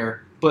cool in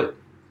there, but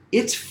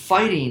it's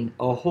fighting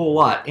a whole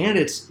lot. And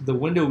it's the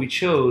window we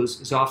chose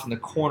is off in the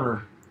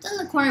corner. It's in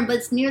the corner, but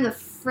it's near the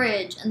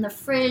fridge, and the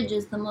fridge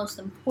is the most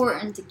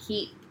important to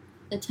keep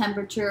the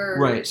temperature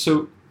right.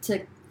 So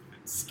to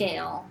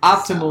scale.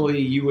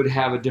 Optimally, you would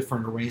have a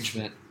different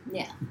arrangement.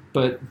 Yeah.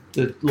 But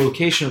the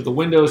location of the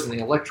windows and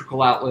the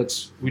electrical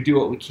outlets, we do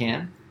what we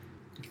can.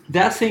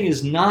 That thing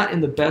is not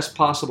in the best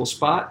possible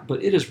spot,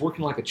 but it is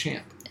working like a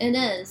champ. It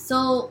is.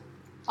 So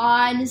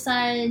I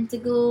decided to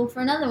go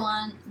for another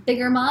one,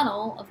 bigger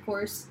model, of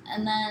course,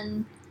 and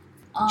then...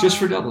 just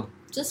for Dublin.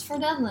 Just for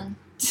Dublin.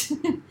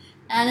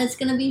 And it's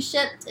going to be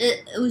shipped.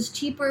 It was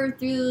cheaper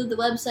through the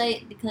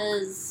website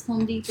because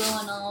Home Depot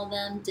and all of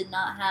them did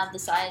not have the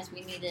size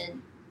we needed,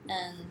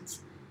 and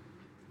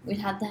we'd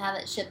have to have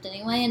it shipped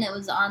anyway, and it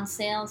was on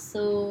sale,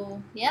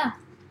 so yeah.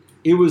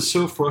 It was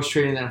so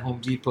frustrating at Home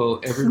Depot.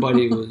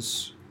 Everybody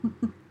was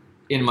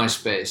in my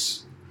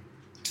space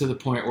to the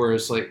point where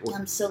it's like...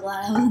 I'm so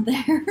glad I was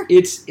there.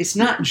 It's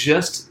not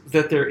just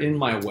that they're in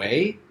my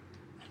way.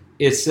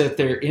 It's that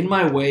they're in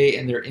my way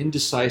and they're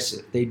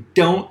indecisive. They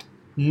don't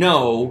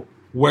know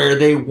where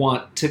they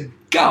want to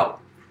go.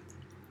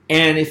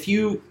 And if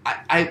you...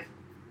 I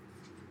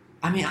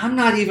mean, I'm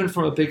not even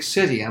from a big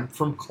city. I'm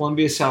from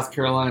Columbia, South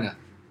Carolina.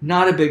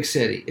 Not a big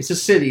city. It's a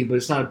city, but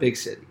it's not a big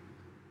city.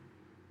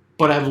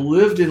 But I've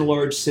lived in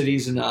large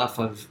cities enough.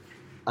 I've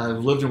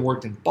lived and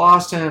worked in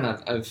Boston.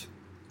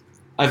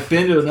 I've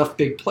been to enough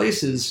big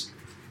places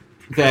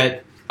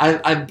that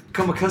I've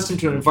become accustomed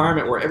to an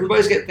environment where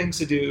everybody's got things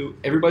to do.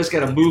 Everybody's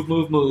got to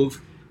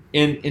move.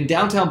 In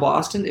downtown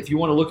Boston, if you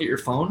want to look at your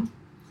phone,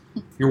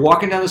 you're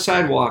walking down the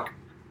sidewalk.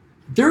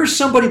 There's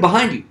somebody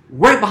behind you,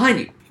 right behind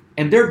you,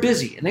 and they're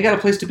busy and they got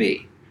a place to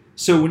be.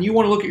 So when you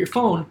want to look at your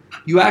phone,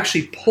 you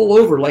actually pull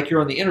over like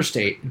you're on the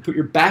interstate and put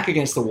your back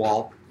against the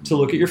wall to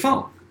look at your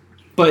phone.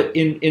 But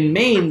in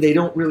Maine, they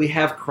don't really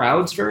have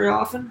crowds very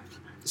often.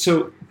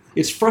 So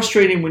it's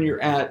frustrating when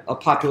you're at a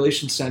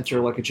population center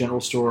like a general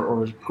store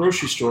or a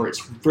grocery store. It's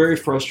very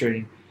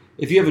frustrating.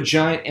 If you have a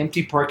giant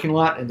empty parking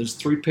lot and there's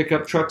 3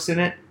 pickup trucks in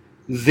it,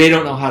 they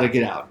don't know how to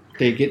get out.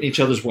 They get in each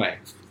other's way.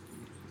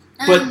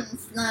 But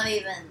it's not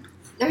even...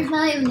 There's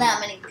not even that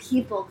many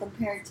people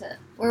compared to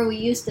where we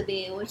used to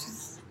be, which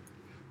is...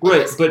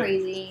 Right,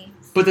 crazy.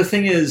 But the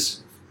thing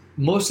is,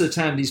 most of the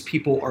time these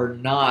people are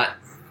not,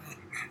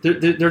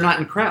 they're not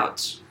in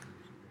crowds.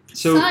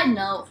 So, side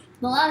note,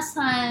 the last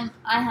time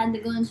I had to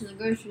go into the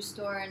grocery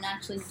store and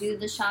actually do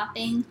the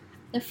shopping,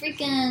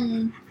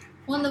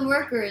 one of the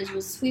workers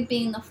was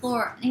sweeping the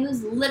floor, and he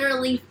was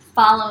literally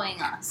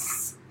following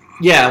us.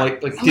 Yeah,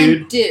 like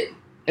dude.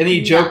 And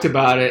he joked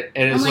about it,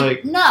 and it's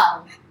like...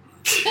 No.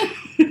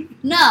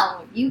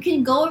 No, you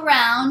can go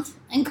around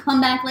and come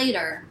back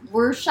later.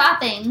 We're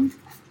shopping.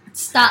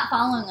 Stop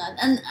following us.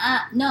 And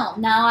no,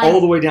 now I...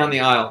 All the way down the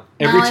aisle.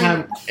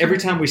 Every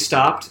time we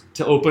stopped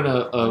to open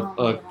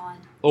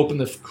open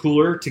the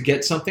cooler to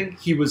get something,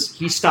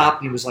 he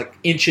stopped and he was like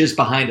inches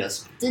behind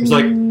us. Did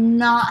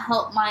not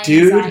help my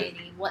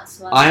anxiety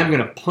whatsoever. I am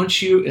going to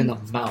punch you in the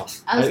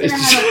mouth. I was going to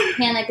have a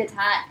panic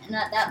attack, and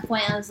at that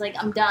point I was like,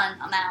 I'm done.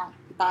 I'm out.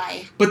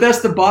 Bye. But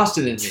that's the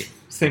Boston in me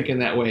thinking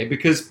that way,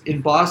 because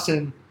in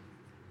Boston...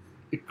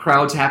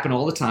 crowds happen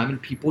all the time, and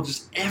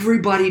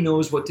everybody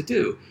knows what to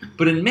do.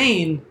 But in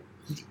Maine,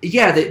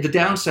 yeah, the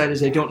downside is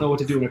they don't know what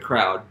to do in a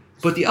crowd.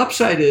 But the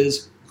upside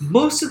is,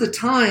 most of the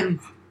time,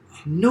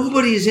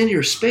 nobody is in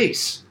your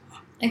space.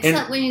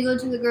 Except when you go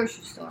to the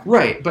grocery store.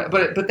 Right,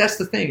 but that's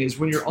the thing, is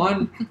when you're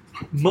on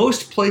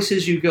most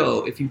places you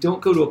go, if you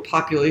don't go to a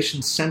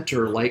population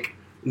center like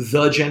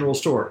the general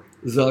store,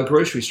 the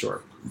grocery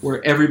store,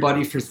 where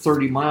everybody for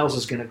 30 miles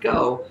is going to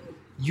go,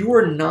 you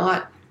are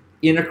not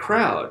in a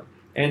crowd.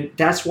 And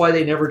that's why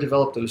they never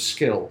develop those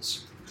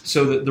skills.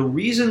 So the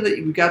reason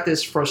that we got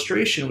this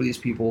frustration with these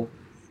people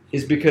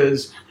is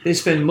because they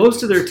spend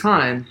most of their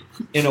time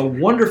in a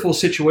wonderful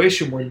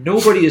situation where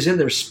nobody is in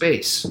their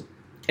space.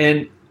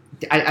 And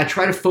I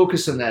try to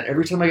focus on that.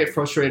 Every time I get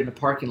frustrated in a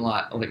parking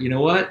lot, I'm like, you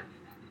know what?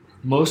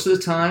 Most of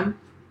the time,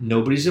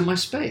 nobody's in my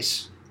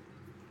space.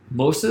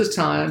 Most of the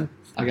time,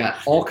 I got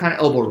all kind of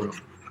elbow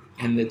room.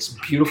 And it's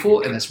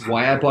beautiful, and that's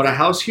why I bought a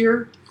house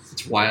here.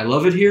 It's why I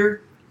love it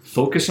here.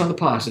 Focus on the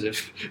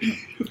positive.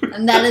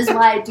 And that is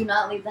why I do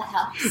not leave the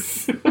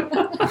house.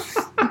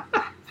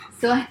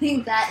 So I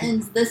think that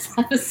ends this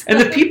episode. And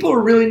the people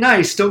are really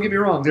nice. Don't get me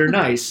wrong. They're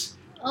nice.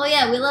 Oh,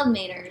 yeah. We love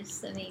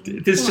Maters. I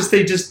mean,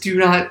 they just do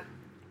not...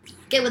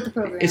 Get with the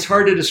program. It's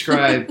hard to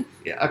describe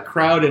a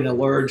crowd in a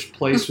large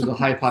place with a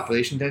high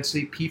population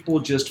density. People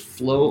just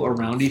flow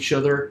around each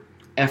other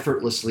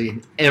effortlessly,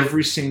 and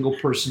every single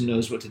person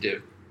knows what to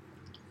do.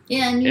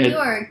 Yeah, New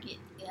York.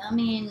 I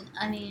mean,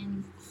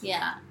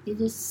 yeah. You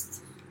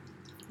just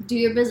do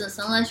your business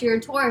unless you're a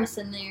tourist,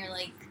 and then you're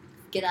like,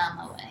 get out of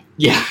my way.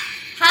 Yeah.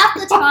 Half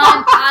the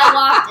time I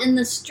walked in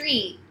the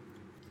street.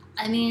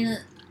 I mean,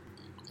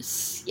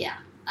 yeah.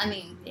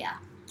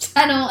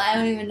 I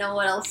don't even know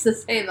what else to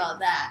say about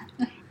that.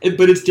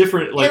 But it's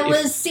different. Like it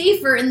was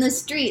safer in the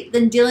street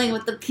than dealing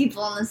with the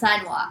people on the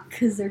sidewalk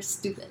because they're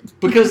stupid.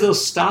 Because they'll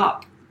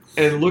stop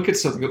and look at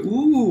something and go,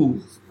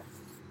 ooh.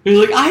 They're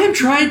like, I am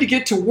trying to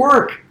get to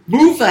work.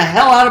 Move the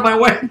hell out of my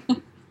way.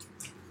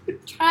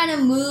 Trying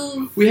to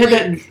move. We had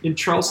that in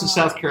Charleston,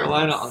 South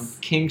Carolina on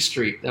King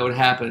Street. That would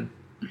happen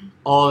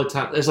all the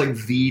time. There's like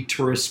the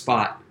tourist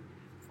spot.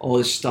 All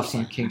this stuff's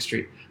on King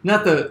Street.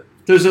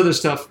 There's other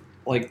stuff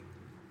like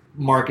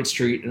Market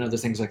Street and other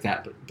things like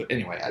that. But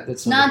anyway,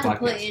 that's not to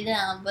put you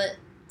down, but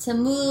to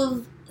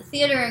move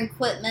theater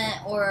equipment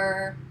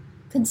or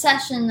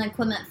concession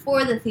equipment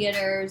for the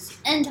theaters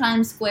in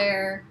Times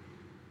Square,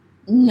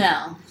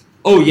 no.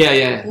 Oh,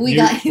 yeah. We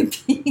got you.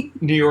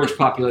 New York's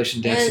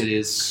population density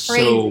is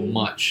so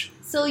much.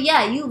 So,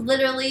 yeah, you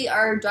literally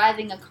are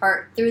driving a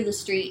cart through the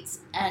streets,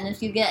 and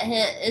if you get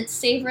hit, it's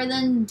safer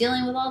than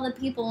dealing with all the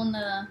people on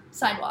the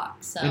sidewalk.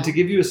 So. And to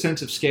give you a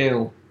sense of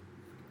scale,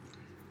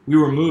 we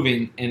were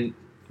moving, and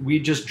we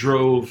just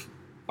drove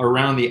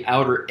around the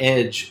outer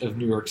edge of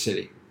New York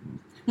City.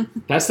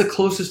 That's the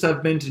closest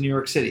I've been to New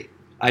York City.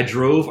 I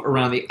drove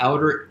around the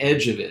outer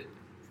edge of it,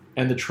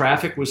 and the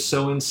traffic was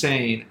so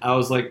insane. I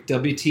was like,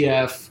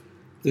 WTF,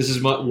 this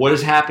is what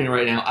is happening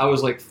right now. I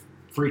was like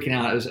freaking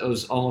out. I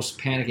was almost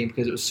panicking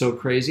because it was so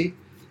crazy.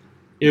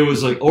 It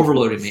was like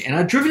overloading me. And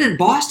I'd driven in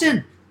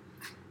Boston.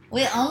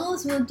 We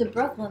almost moved to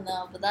Brooklyn,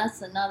 though, but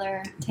that's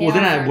another tale. Well,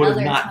 then I would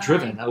have not time.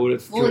 driven. I would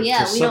have driven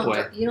to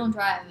subway. You don't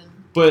drive.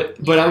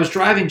 But I was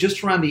driving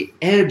just around the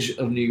edge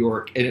of New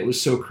York, and it was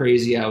so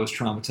crazy I was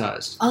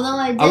traumatized. Although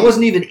I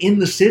wasn't even in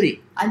the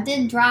city. I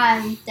did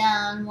drive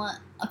down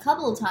a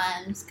couple of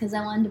times because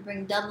I wanted to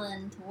bring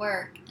Dublin to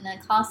work, and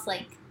it cost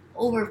like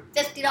over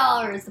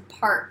 $50 to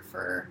park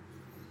for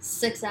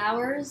 6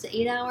 hours,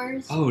 8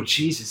 hours. Oh,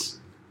 Jesus.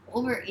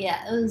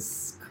 It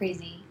was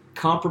crazy.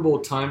 Comparable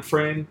time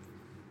frame,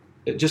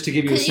 just to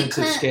give you a sense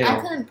of scale. I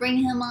couldn't bring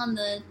him on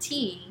the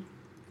T.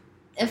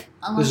 This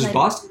is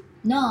Boston?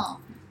 No,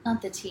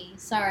 not the T.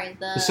 Sorry,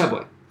 the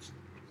subway.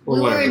 Or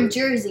we were in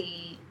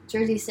Jersey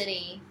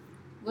City.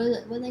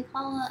 What do they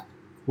call it?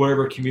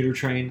 Whatever, commuter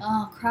train.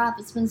 Oh, crap.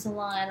 It's been so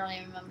long, I don't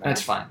even remember.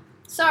 That's fine.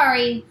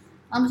 Sorry.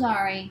 I'm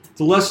sorry.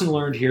 The lesson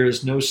learned here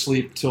is no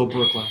sleep till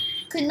Brooklyn.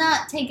 Could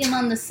not take him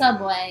on the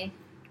subway.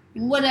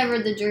 Whatever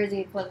the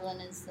Jersey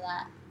equivalent is to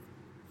that.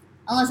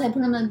 Unless I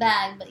put him in a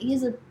bag. But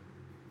he's a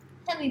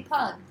heavy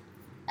pug.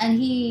 And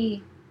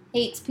he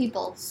hates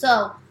people.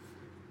 So,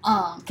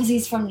 because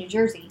he's from New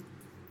Jersey.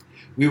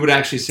 We would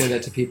actually say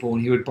that to people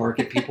when he would bark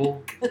at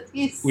people.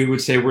 We would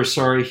say, we're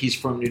sorry, he's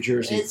from New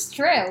Jersey. It's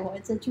true.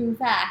 It's a true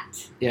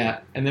fact.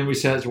 Yeah. And then we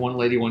said it to one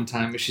lady one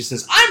time, and she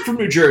says, I'm from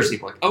New Jersey.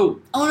 We're like, oh.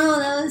 Oh, no,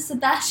 that was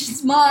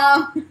Sebastian's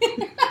mom.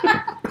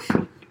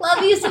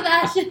 Love you,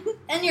 Sebastian.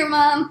 And your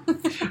mom.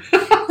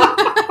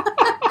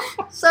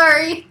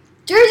 Sorry.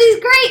 Jersey's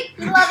great.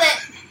 We love it.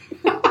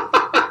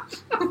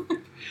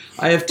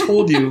 I have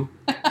told you,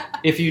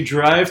 if you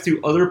drive through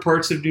other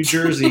parts of New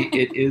Jersey,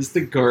 it is the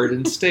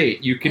Garden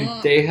State.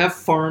 They have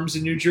farms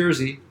in New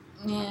Jersey.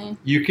 Yeah.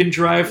 You can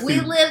drive through.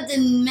 We lived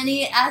in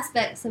many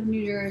aspects of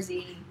New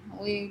Jersey.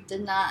 We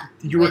did not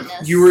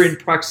witness. You were in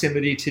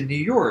proximity to New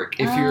York.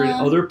 If you're in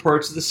other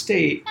parts of the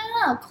state. I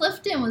don't know.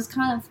 Clifton was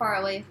kind of far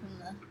away from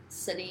the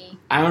city.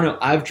 I don't know.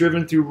 I've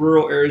driven through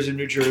rural areas of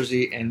New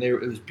Jersey, and it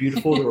was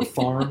beautiful. There were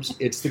farms.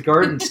 It's the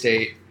Garden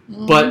State.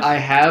 But I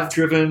have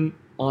driven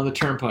on the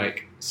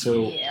Turnpike.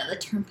 So yeah, the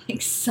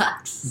Turnpike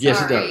sucks. Sorry.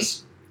 Yes, it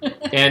does.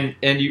 And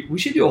we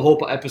should do a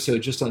whole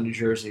episode just on New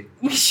Jersey.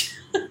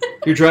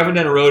 You're driving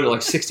down a road at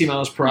like 60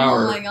 miles per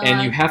hour,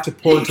 and you have to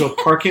pull into a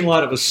parking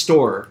lot of a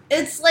store.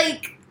 It's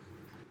like,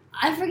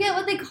 I forget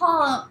what they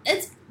call them.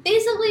 It's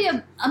basically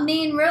a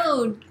main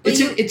road.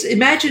 It's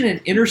imagine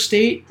an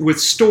interstate with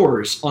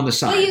stores on the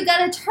side. But you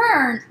gotta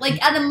turn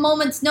like at a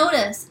moment's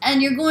notice,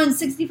 and you're going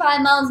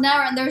 65 miles an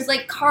hour, and there's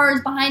like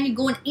cars behind you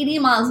going 80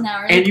 miles an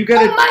hour. And you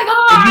gotta, oh my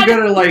God! And you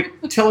gotta like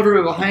tell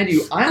everybody behind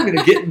you, I'm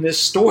gonna get in this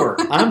store.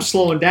 I'm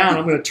slowing down.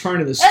 I'm gonna turn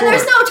in the store. And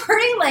there's no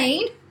turning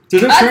lane.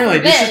 There's no turning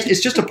lane.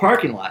 It's just a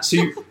parking lot. So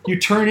you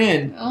turn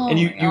in and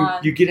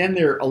you get in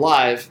there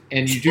alive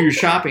and you do your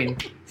shopping.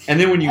 And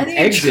then when you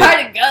exit,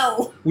 try to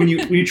go. when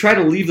you try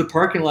to leave the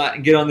parking lot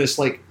and get on this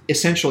like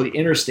essentially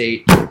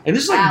interstate, and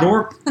this is like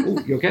north.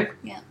 Ooh, you okay?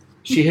 Yeah.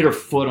 She hit her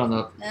foot on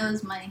the. That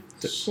was my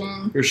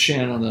shin. Your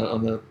shin on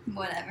the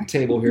whatever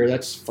table here.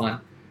 That's fun.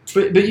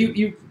 But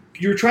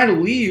you're trying to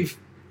leave,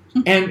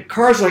 and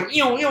cars like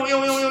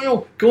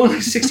going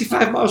like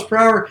 65 miles per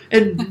hour,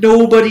 and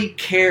nobody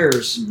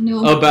cares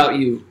about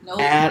you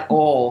at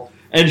all.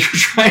 And you're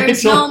trying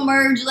There's no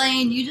merge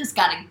lane. You just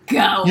gotta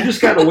go. You just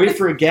gotta wait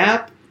for a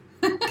gap.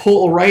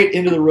 Pull right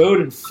into the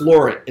road and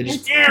floor it. And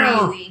just,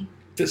 crazy.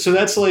 So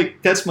that's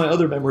my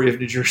other memory of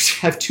New Jersey.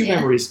 I have two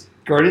memories: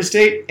 Garden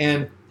State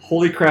and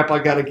holy crap, I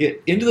got to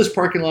get into this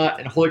parking lot,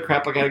 and holy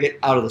crap, I got to get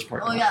out of this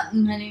parking lot. Oh, yeah,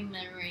 many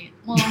memories.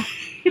 Well,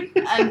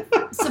 I've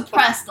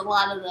suppressed a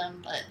lot of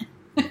them,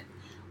 but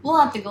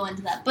we'll have to go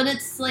into that. But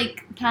it's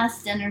like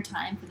past dinner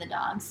time for the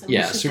dogs. So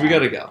we got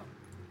to go.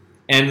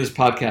 And this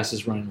podcast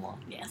is running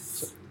long. Yes.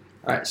 So,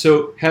 all right,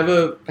 so have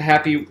a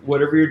happy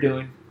whatever you're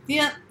doing.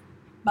 Yep.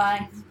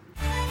 Bye.